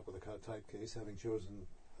set up with a typeface, having chosen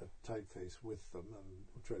a typeface with them, and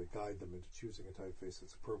we'll try to guide them into choosing a typeface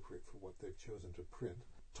that's appropriate for what they've chosen to print.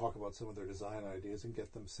 Talk about some of their design ideas and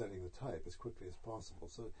get them setting the type as quickly as possible.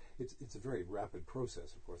 So it's a very rapid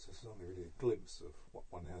process, of course. This is only really a glimpse of what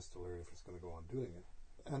one has to learn if it's going to go on doing it.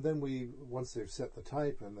 And then once they've set the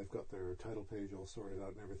type and they've got their title page all sorted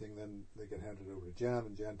out and everything, then they get handed over to Jan,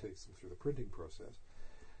 and Jan takes them through the printing process.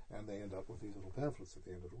 And they end up with these little pamphlets at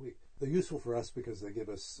the end of the week. They're useful for us because they give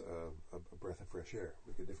us a breath of fresh air.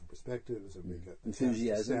 We get different perspectives, and we get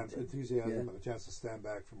enthusiasm and a chance to stand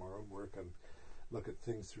back from our own work and look at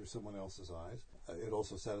things through someone else's eyes. It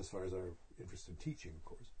also satisfies our interest in teaching, of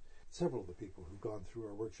course. Several of the people who've gone through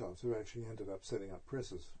our workshops have actually ended up setting up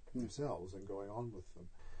presses themselves and going on with them.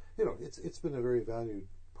 You know, it's been a very valued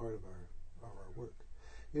part of our work.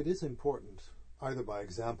 It is important, either by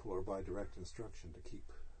example or by direct instruction, to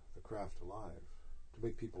keep the craft alive, to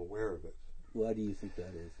make people aware of it. Why do you think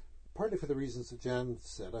that is? Partly for the reasons that Jan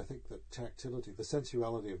said. I think that tactility, the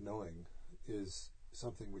sensuality of knowing, is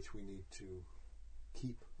something which we need to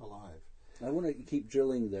keep alive. I want to keep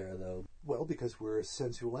drilling there, though. Well, because we're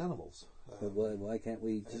sensual animals. But why can't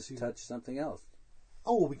we just touch something else?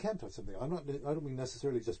 Oh, well, we can touch something. I don't mean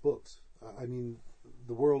necessarily just books. I mean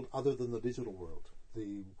the world other than the digital world.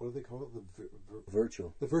 What do they call it?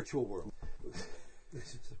 Virtual. The virtual world.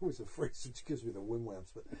 It's always a phrase which gives me the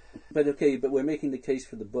wimwams. But we're making the case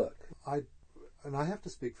for the book. I have to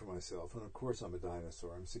speak for myself, and of course I'm a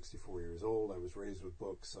dinosaur. I'm 64 years old. I was raised with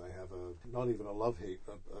books. I have not even a love-hate,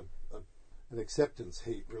 an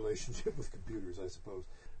acceptance-hate relationship with computers, I suppose.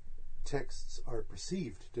 Texts are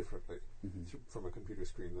perceived differently from a computer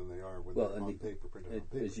screen than they are when they're on paper, printed on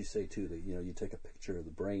paper. As you say, too, that you take a picture of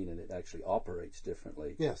the brain and it actually operates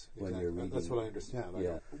differently. Yes, when exactly. You're reading. That's what I understand.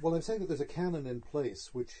 Yeah. Well, I'm saying that there's a canon in place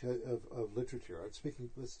which of literature.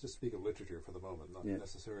 Let's just speak of literature for the moment, not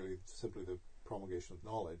necessarily simply the promulgation of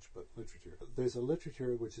knowledge, but literature. There's a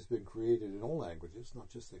literature which has been created in all languages, not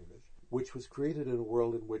just English, which was created in a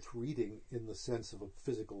world in which reading, in the sense of a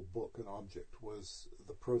physical book, an object, was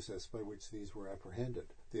the process by which these were apprehended.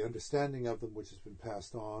 The understanding of them which has been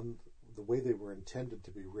passed on, the way they were intended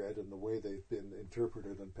to be read, and the way they've been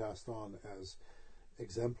interpreted and passed on as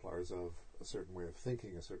exemplars of a certain way of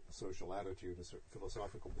thinking, a certain social attitude, a certain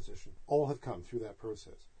philosophical position, all have come through that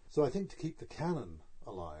process. So I think to keep the canon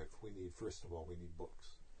alive, first of all, we need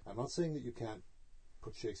books. I'm not saying that you can't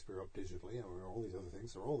put Shakespeare up digitally or all these other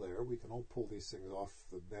things. They're all there. We can all pull these things off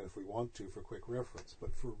the net if we want to for quick reference.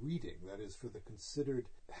 But for reading, that is for the considered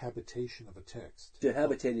habitation of a text. To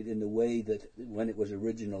habitate it in the way that when it was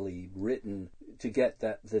originally written, to get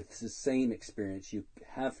the same experience, you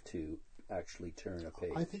have to actually turn a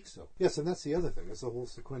page. I think so. Yes, and that's the other thing. It's the whole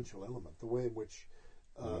sequential element, the way in which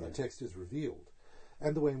a text is revealed.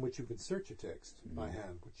 And the way in which you can search a text by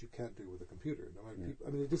hand, which you can't do with a computer. I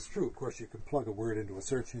mean, it is true. Of course, you can plug a word into a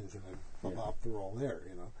search engine and they're all there,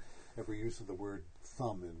 you know. Every use of the word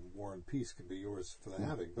thumb in War and Peace can be yours for the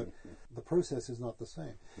having, but the process is not the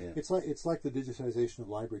same. Yeah. It's like the digitization of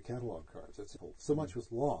library catalog cards. So much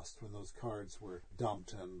was lost when those cards were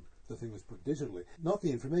dumped and the thing was put digitally. Not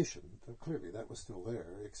the information, clearly that was still there,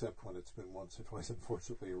 except when it's been once or twice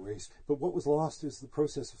unfortunately erased. But what was lost is the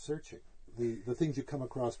process of searching. The things you come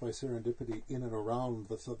across by serendipity in and around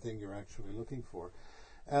the something you're actually looking for.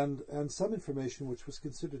 And some information which was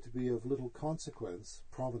considered to be of little consequence,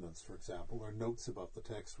 provenance, for example, or notes about the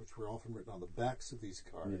text, which were often written on the backs of these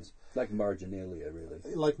cards. Yeah. Like marginalia,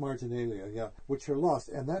 really. Like marginalia, yeah, which are lost.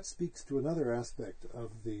 And that speaks to another aspect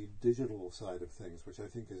of the digital side of things, which I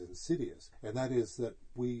think is insidious, and that is that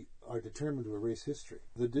we are determined to erase history.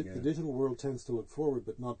 The digital world tends to look forward,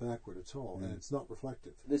 but not backward at all, and it's not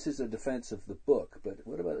reflective. This is a defense of the book, but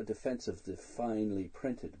what about a defense of the finely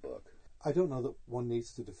printed book? I don't know that one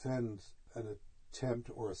needs to defend an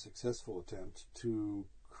attempt or a successful attempt to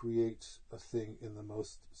create a thing in the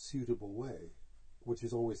most suitable way, which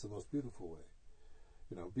is always the most beautiful way.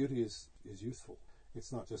 You know, beauty is useful.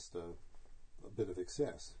 It's not just a bit of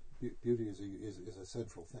excess. Beauty is a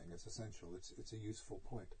central thing. It's essential. It's a useful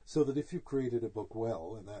point. So that if you've created a book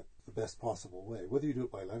well in that the best possible way, whether you do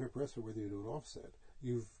it by letterpress or whether you do it offset,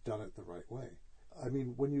 you've done it the right way. I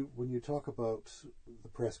mean, when you talk about the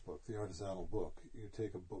press book, the artisanal book, you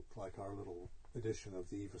take a book like our little edition of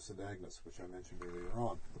the Eve of St. Agnes, which I mentioned earlier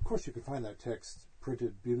on. Of course, you can find that text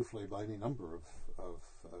printed beautifully by any number of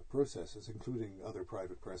processes, including other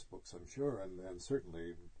private press books, I'm sure, and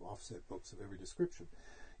certainly offset books of every description.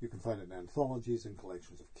 You can find it in anthologies and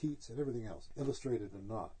collections of Keats and everything else, illustrated and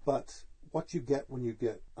not. But what you get when you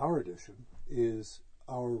get our edition is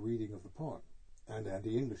our reading of the poem. And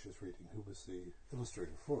Andy English's reading, who was the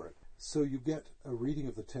illustrator for it. So you get a reading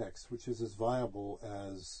of the text which is as viable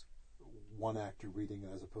as one actor reading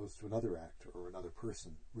it as opposed to another actor or another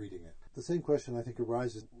person reading it. The same question, I think,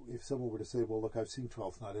 arises if someone were to say, well, look, I've seen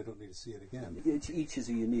Twelfth Night, I don't need to see it again. Each is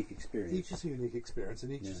a unique experience. Each is a unique experience,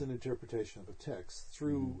 and each is an interpretation of a text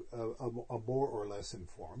through a more or less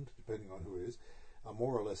informed, depending on who it is, a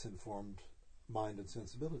more or less informed mind and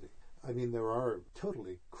sensibility. I mean, there are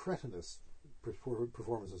totally cretinous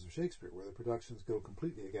performances of Shakespeare where the productions go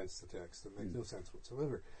completely against the text and make no sense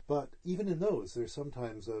whatsoever. But even in those, there's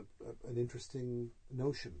sometimes an interesting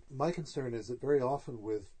notion. My concern is that very often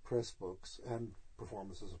with press books and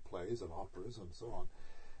performances of plays and operas and so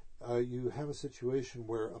on, you have a situation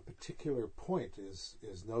where a particular point is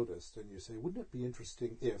noticed, and you say, wouldn't it be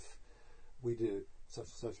interesting if we did it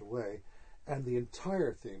such a way? And the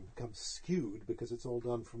entire thing becomes skewed because it's all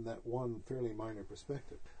done from that one fairly minor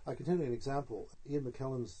perspective. I can tell you an example. Ian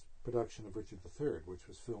McKellen's production of Richard III, which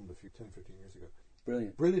was filmed 10, 15 years ago.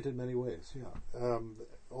 Brilliant. Brilliant in many ways, yeah.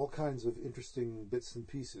 All kinds of interesting bits and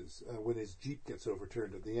pieces. When his jeep gets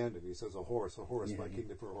overturned at the end and he says, a horse, my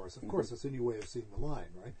kingdom for a horse. Of course, that's a new way of seeing the line,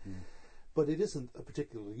 right? But it isn't a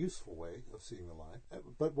particularly useful way of seeing the line.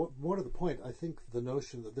 But more to the point, I think the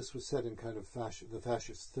notion that this was set in kind of the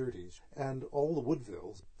fascist 30s, and all the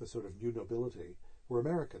Woodvilles, the sort of new nobility, were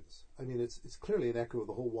Americans. I mean, it's clearly an echo of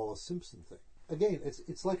the whole Wallace Simpson thing. Again,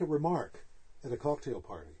 it's like a remark at a cocktail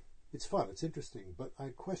party. It's fun, it's interesting, but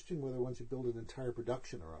I question whether one should build an entire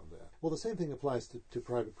production around that. Well, the same thing applies to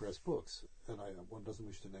private press books, and one doesn't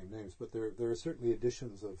wish to name names, but there are certainly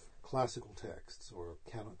editions of classical texts or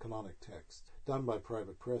canonic texts done by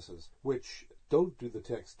private presses, which don't do the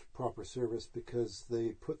text proper service because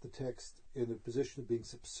they put the text in a position of being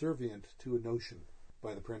subservient to a notion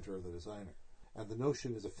by the printer or the designer. And the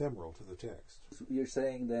notion is ephemeral to the text. So you're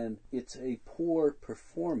saying then it's a poor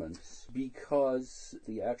performance because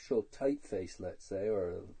the actual typeface, let's say,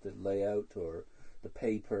 or the layout or the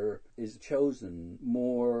paper is chosen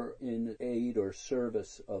more in aid or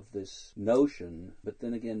service of this notion, but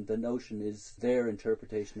then again the notion is their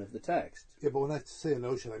interpretation of the text. Yeah, but when I say a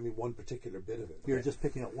notion, I mean one particular bit of it. You're just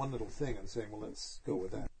picking up one little thing and saying, well, let's go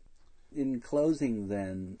with that. In closing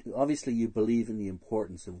then, obviously you believe in the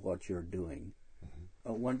importance of what you're doing.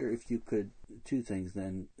 I wonder if you could, two things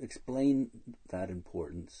then, explain that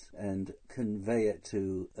importance and convey it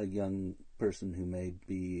to a young person who may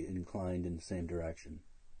be inclined in the same direction.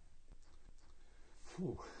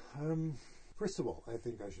 First of all, I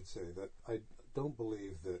think I should say that I don't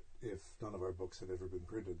believe that if none of our books had ever been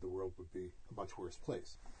printed, the world would be a much worse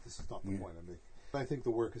place. This is not the point I'm making. I think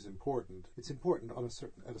the work is important. It's important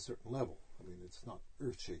at a certain level. I mean, it's not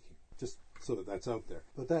earth-shaking, just so that that's out there.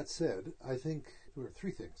 But that said, I think there are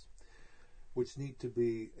three things which need to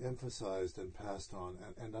be emphasized and passed on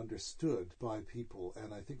and understood by people,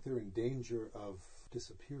 and I think they're in danger of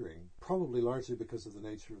disappearing, probably largely because of the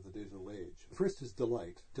nature of the digital age. First is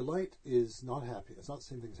delight. Delight is not happy. It's not the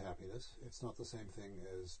same thing as happiness. It's not the same thing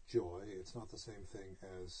as joy. It's not the same thing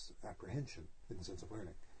as apprehension in the sense of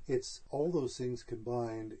learning. It's all those things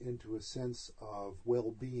combined into a sense of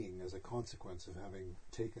well-being as a consequence of having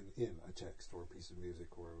taken in a text or a piece of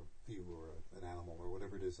music or a view or an animal or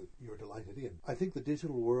whatever it is that you're delighted in. I think the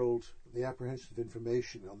digital world, the apprehension of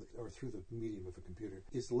information or through the medium of a computer,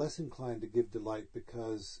 is less inclined to give delight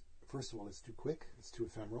because, first of all, it's too quick, it's too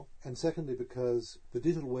ephemeral, and secondly, because the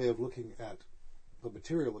digital way of looking at the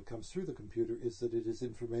material that comes through the computer is that it is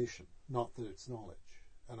information, not that it's knowledge.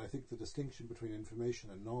 And I think the distinction between information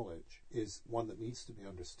and knowledge is one that needs to be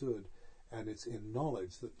understood, and it's in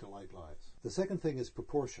knowledge that delight lies. The second thing is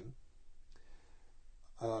proportion.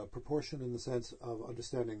 Proportion in the sense of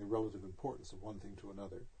understanding the relative importance of one thing to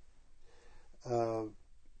another.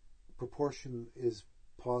 Proportion is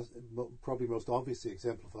probably most obviously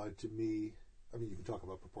exemplified to me. I mean, you can talk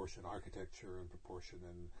about proportion in architecture and proportion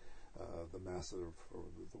in the massive, or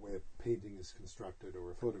the way a painting is constructed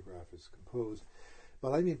or a photograph is composed.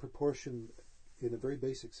 But I mean proportion in a very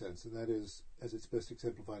basic sense, and that is, as it's best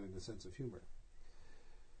exemplified in the sense of humor.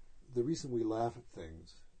 The reason we laugh at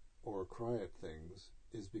things or cry at things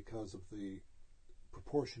is because of the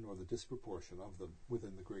proportion or the disproportion of them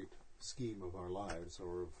within the great scheme of our lives,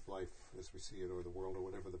 or of life as we see it, or the world, or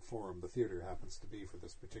whatever the forum, the theater happens to be for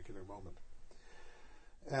this particular moment.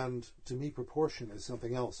 And to me, proportion is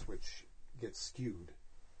something else which gets skewed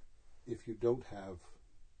if you don't have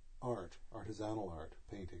art, artisanal art,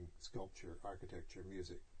 painting, sculpture, architecture,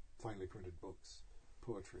 music, finely printed books,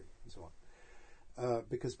 poetry, and so on.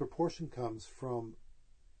 Because proportion comes from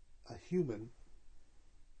a human,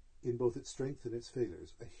 in both its strength and its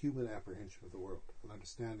failures, a human apprehension of the world, an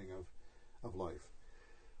understanding of life,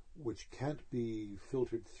 which can't be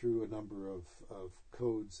filtered through a number of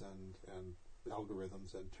codes and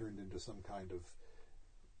algorithms and turned into some kind of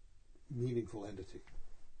meaningful entity.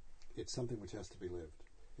 It's something which has to be lived.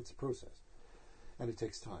 It's a process, and it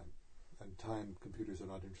takes time. And time, computers are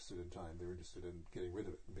not interested in time. They're interested in getting rid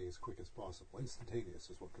of it and being as quick as possible. Instantaneous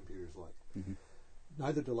is what computers like. Mm-hmm.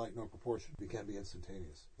 Neither delight nor proportion can be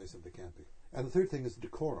instantaneous. They simply can't be. And the third thing is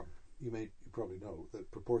decorum. You probably know that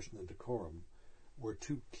proportion and decorum were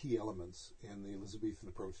two key elements in the Elizabethan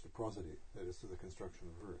approach to prosody, that is, to the construction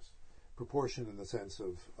of verse. Proportion in the sense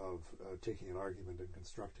of taking an argument and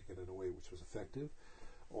constructing it in a way which was effective,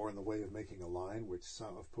 or in the way of making a line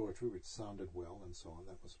of poetry which sounded well, and so on.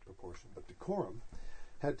 That was proportion. But decorum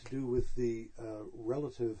had to do with the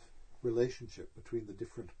relative relationship between the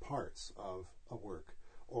different parts of a work,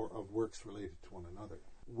 or of works related to one another.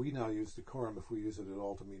 We now use decorum, if we use it at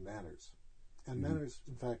all, to mean manners. And manners,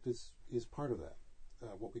 in fact, is part of that.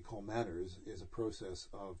 What we call manners is a process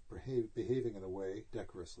of behaving in a way,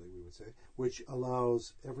 decorously we would say, which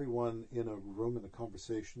allows everyone in a room, in a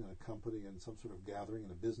conversation, in a company, in some sort of gathering, in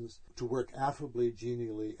a business, to work affably,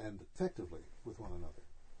 genially, and effectively with one another.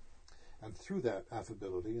 And through that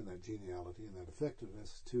affability and that geniality and that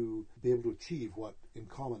effectiveness, to be able to achieve what in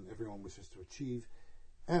common everyone wishes to achieve,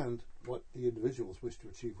 and what the individuals wish to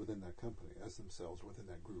achieve within that company, as themselves, within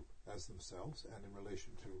that group, as themselves, and in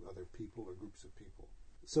relation to other people or groups of people.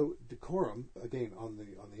 So decorum, again, on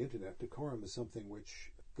the internet, decorum is something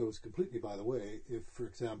which goes completely by the way if, for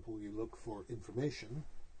example, you look for information,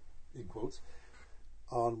 in quotes,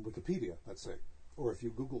 on Wikipedia, let's say, or if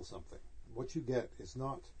you Google something. What you get is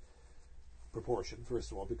not proportion,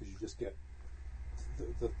 first of all, because you just get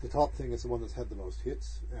the top thing is the one that's had the most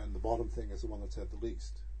hits, and the bottom thing is the one that's had the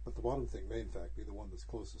least. But the bottom thing may, in fact, be the one that's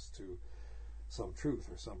closest to some truth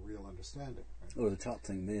or some real understanding. Right? Or the top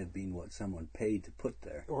thing may have been what someone paid to put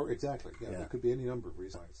there. Or exactly, yeah. There could be any number of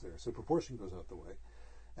reasons it's there. So proportion goes out the way.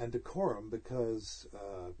 And decorum, because,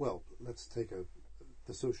 let's take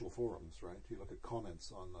the social forums, right? You look at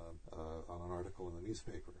comments on an article in the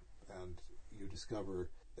newspaper, and you discover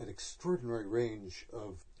an extraordinary range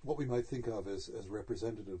of what we might think of as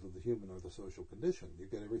representative of the human or the social condition. You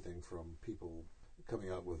get everything from people coming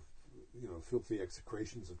out with filthy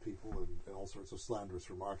execrations of people and all sorts of slanderous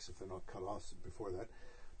remarks if they're not cut off before that,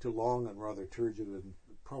 to long and rather turgid and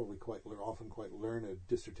probably often quite learned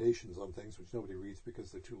dissertations on things which nobody reads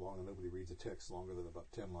because they're too long, and nobody reads a text longer than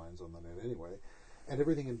about 10 lines on the net anyway, and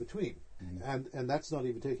everything in between. Mm-hmm. And that's not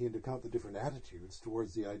even taking into account the different attitudes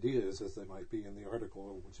towards the ideas as they might be in the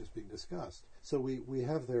article which is being discussed. So we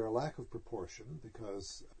have there a lack of proportion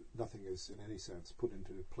because nothing is in any sense put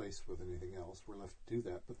into place with anything else. We're left to do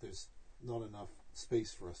that, but there's not enough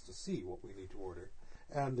space for us to see what we need to order.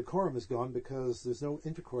 And decorum is gone because there's no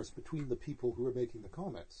intercourse between the people who are making the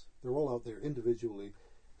comments. They're all out there individually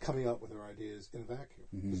coming out with their ideas in a vacuum.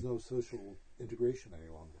 Mm-hmm. There's no social integration any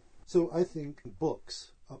longer. So I think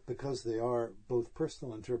books, because they are both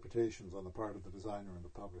personal interpretations on the part of the designer and the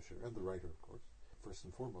publisher, and the writer, of course, first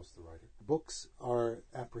and foremost the writer, books are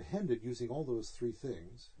apprehended using all those three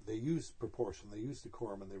things. They use proportion, they use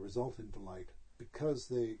decorum, and they result in delight because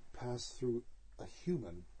they pass through a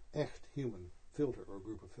echt human filter or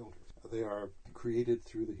group of filters. They are created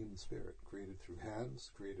through the human spirit, created through hands,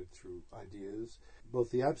 created through ideas. Both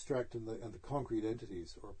the abstract and the concrete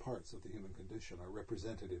entities or parts of the human condition are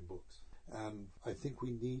represented in books. And I think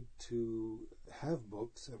we need to have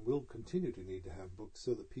books, and will continue to need to have books,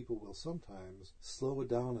 so that people will sometimes slow it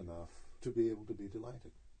down enough to be able to be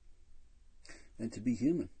delighted. And to be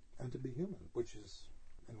human. And to be human, which is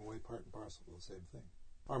in a way part and parcel of the same thing.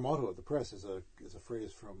 Our motto at the press is a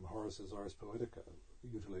phrase from Horace's Ars Poetica,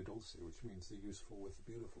 utile dulce, which means the useful with the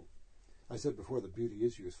beautiful. I said before that beauty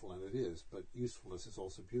is useful, and it is, but usefulness is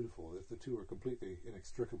also beautiful. If the two are completely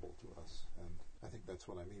inextricable to us, and I think that's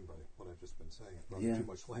what I mean by what I've just been saying. Not too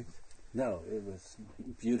much length. No, it was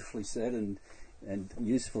beautifully said and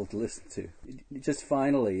useful to listen to. Just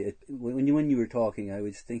finally, when you were talking, I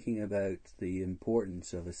was thinking about the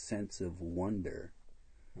importance of a sense of wonder.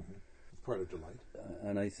 Mm-hmm. It's part of delight.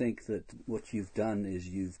 And I think that what you've done is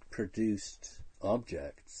you've produced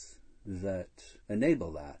objects that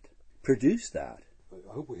enable that, produce that.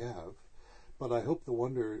 I hope we have, but I hope the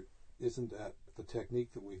wonder isn't at the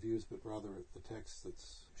technique that we've used, but rather at the text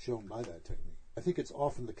that's shown by that technique. I think it's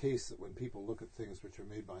often the case that when people look at things which are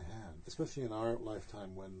made by hand, especially in our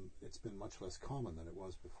lifetime when it's been much less common than it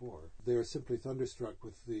was before, they're simply thunderstruck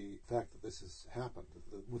with the fact that this has happened,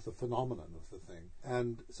 with the phenomenon of the thing,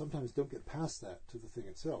 and sometimes don't get past that to the thing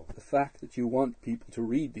itself. The fact that you want people to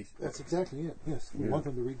read these. That's exactly it, yes. We want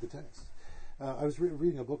them to read the text. I was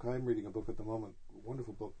reading a book, I'm reading a book at the moment, a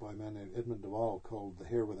wonderful book by a man named Edmund Duvall called The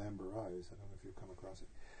Hare with Amber Eyes. I don't know if you've come across it.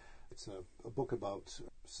 It's a book about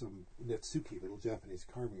some netsuke, little Japanese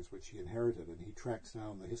carvings, which he inherited, and he tracks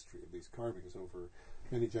down the history of these carvings over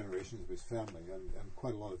many generations of his family, and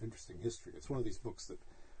quite a lot of interesting history. It's one of these books that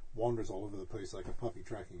wanders all over the place like a puppy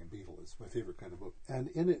tracking a beetle. It's my favorite kind of book. And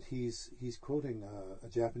in it, he's quoting a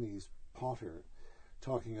Japanese potter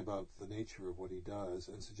talking about the nature of what he does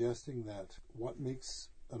and suggesting that what makes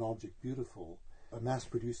an object beautiful, a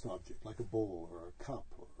mass-produced object like a bowl or a cup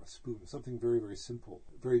or a spoon, something very, very simple,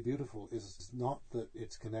 very beautiful, is not that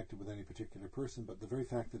it's connected with any particular person, but the very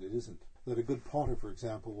fact that it isn't. That a good potter, for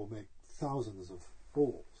example, will make thousands of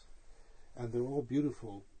bowls, and they're all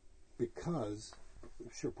beautiful because,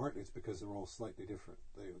 sure, partly it's because they're all slightly different.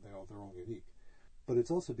 They're all unique. But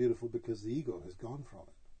it's also beautiful because the ego has gone from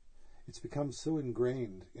it. It's become so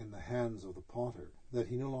ingrained in the hands of the potter that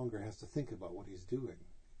he no longer has to think about what he's doing.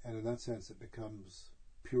 And in that sense, it becomes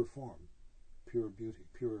pure form, pure beauty,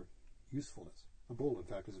 pure usefulness. A bowl,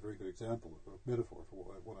 in fact, is a very good example of a metaphor for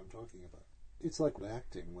what I'm talking about. It's like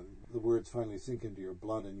acting. When the words finally sink into your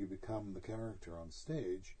blood and you become the character on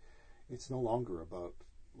stage, it's no longer about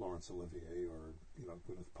Laurence Olivier or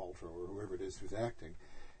Gwyneth Paltrow or whoever it is who's acting.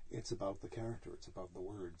 It's about the character. It's about the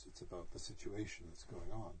words. It's about the situation that's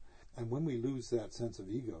going on. And when we lose that sense of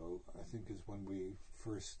ego, I think is when we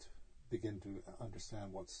first begin to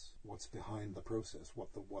understand what's behind the process,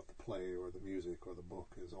 what the play or the music or the book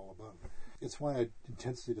is all about. It's why I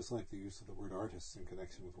intensely dislike the use of the word artists in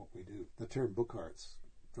connection with what we do. The term book arts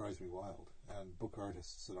drives me wild, and book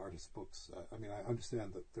artists and artist books. I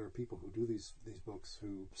understand that there are people who do these books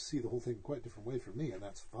who see the whole thing quite a different way from me, and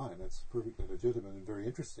that's fine. That's perfectly legitimate and very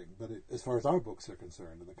interesting. But as far as our books are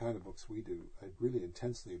concerned and the kind of books we do, I really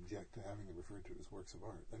intensely object to having them referred to as works of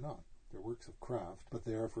art. They're not. They're works of craft, but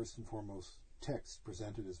they are first and foremost texts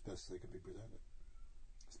presented as best they can be presented,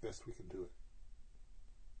 as best we can do it.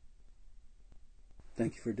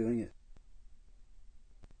 Thank you for doing it.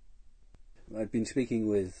 I've been speaking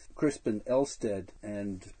with Crispin Elsted,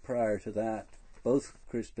 and prior to that, both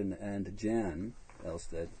Crispin and Jan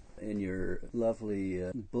Elsted in your lovely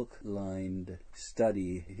book-lined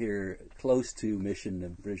study here close to Mission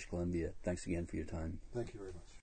of British Columbia. Thanks again for your time. Thank you very much.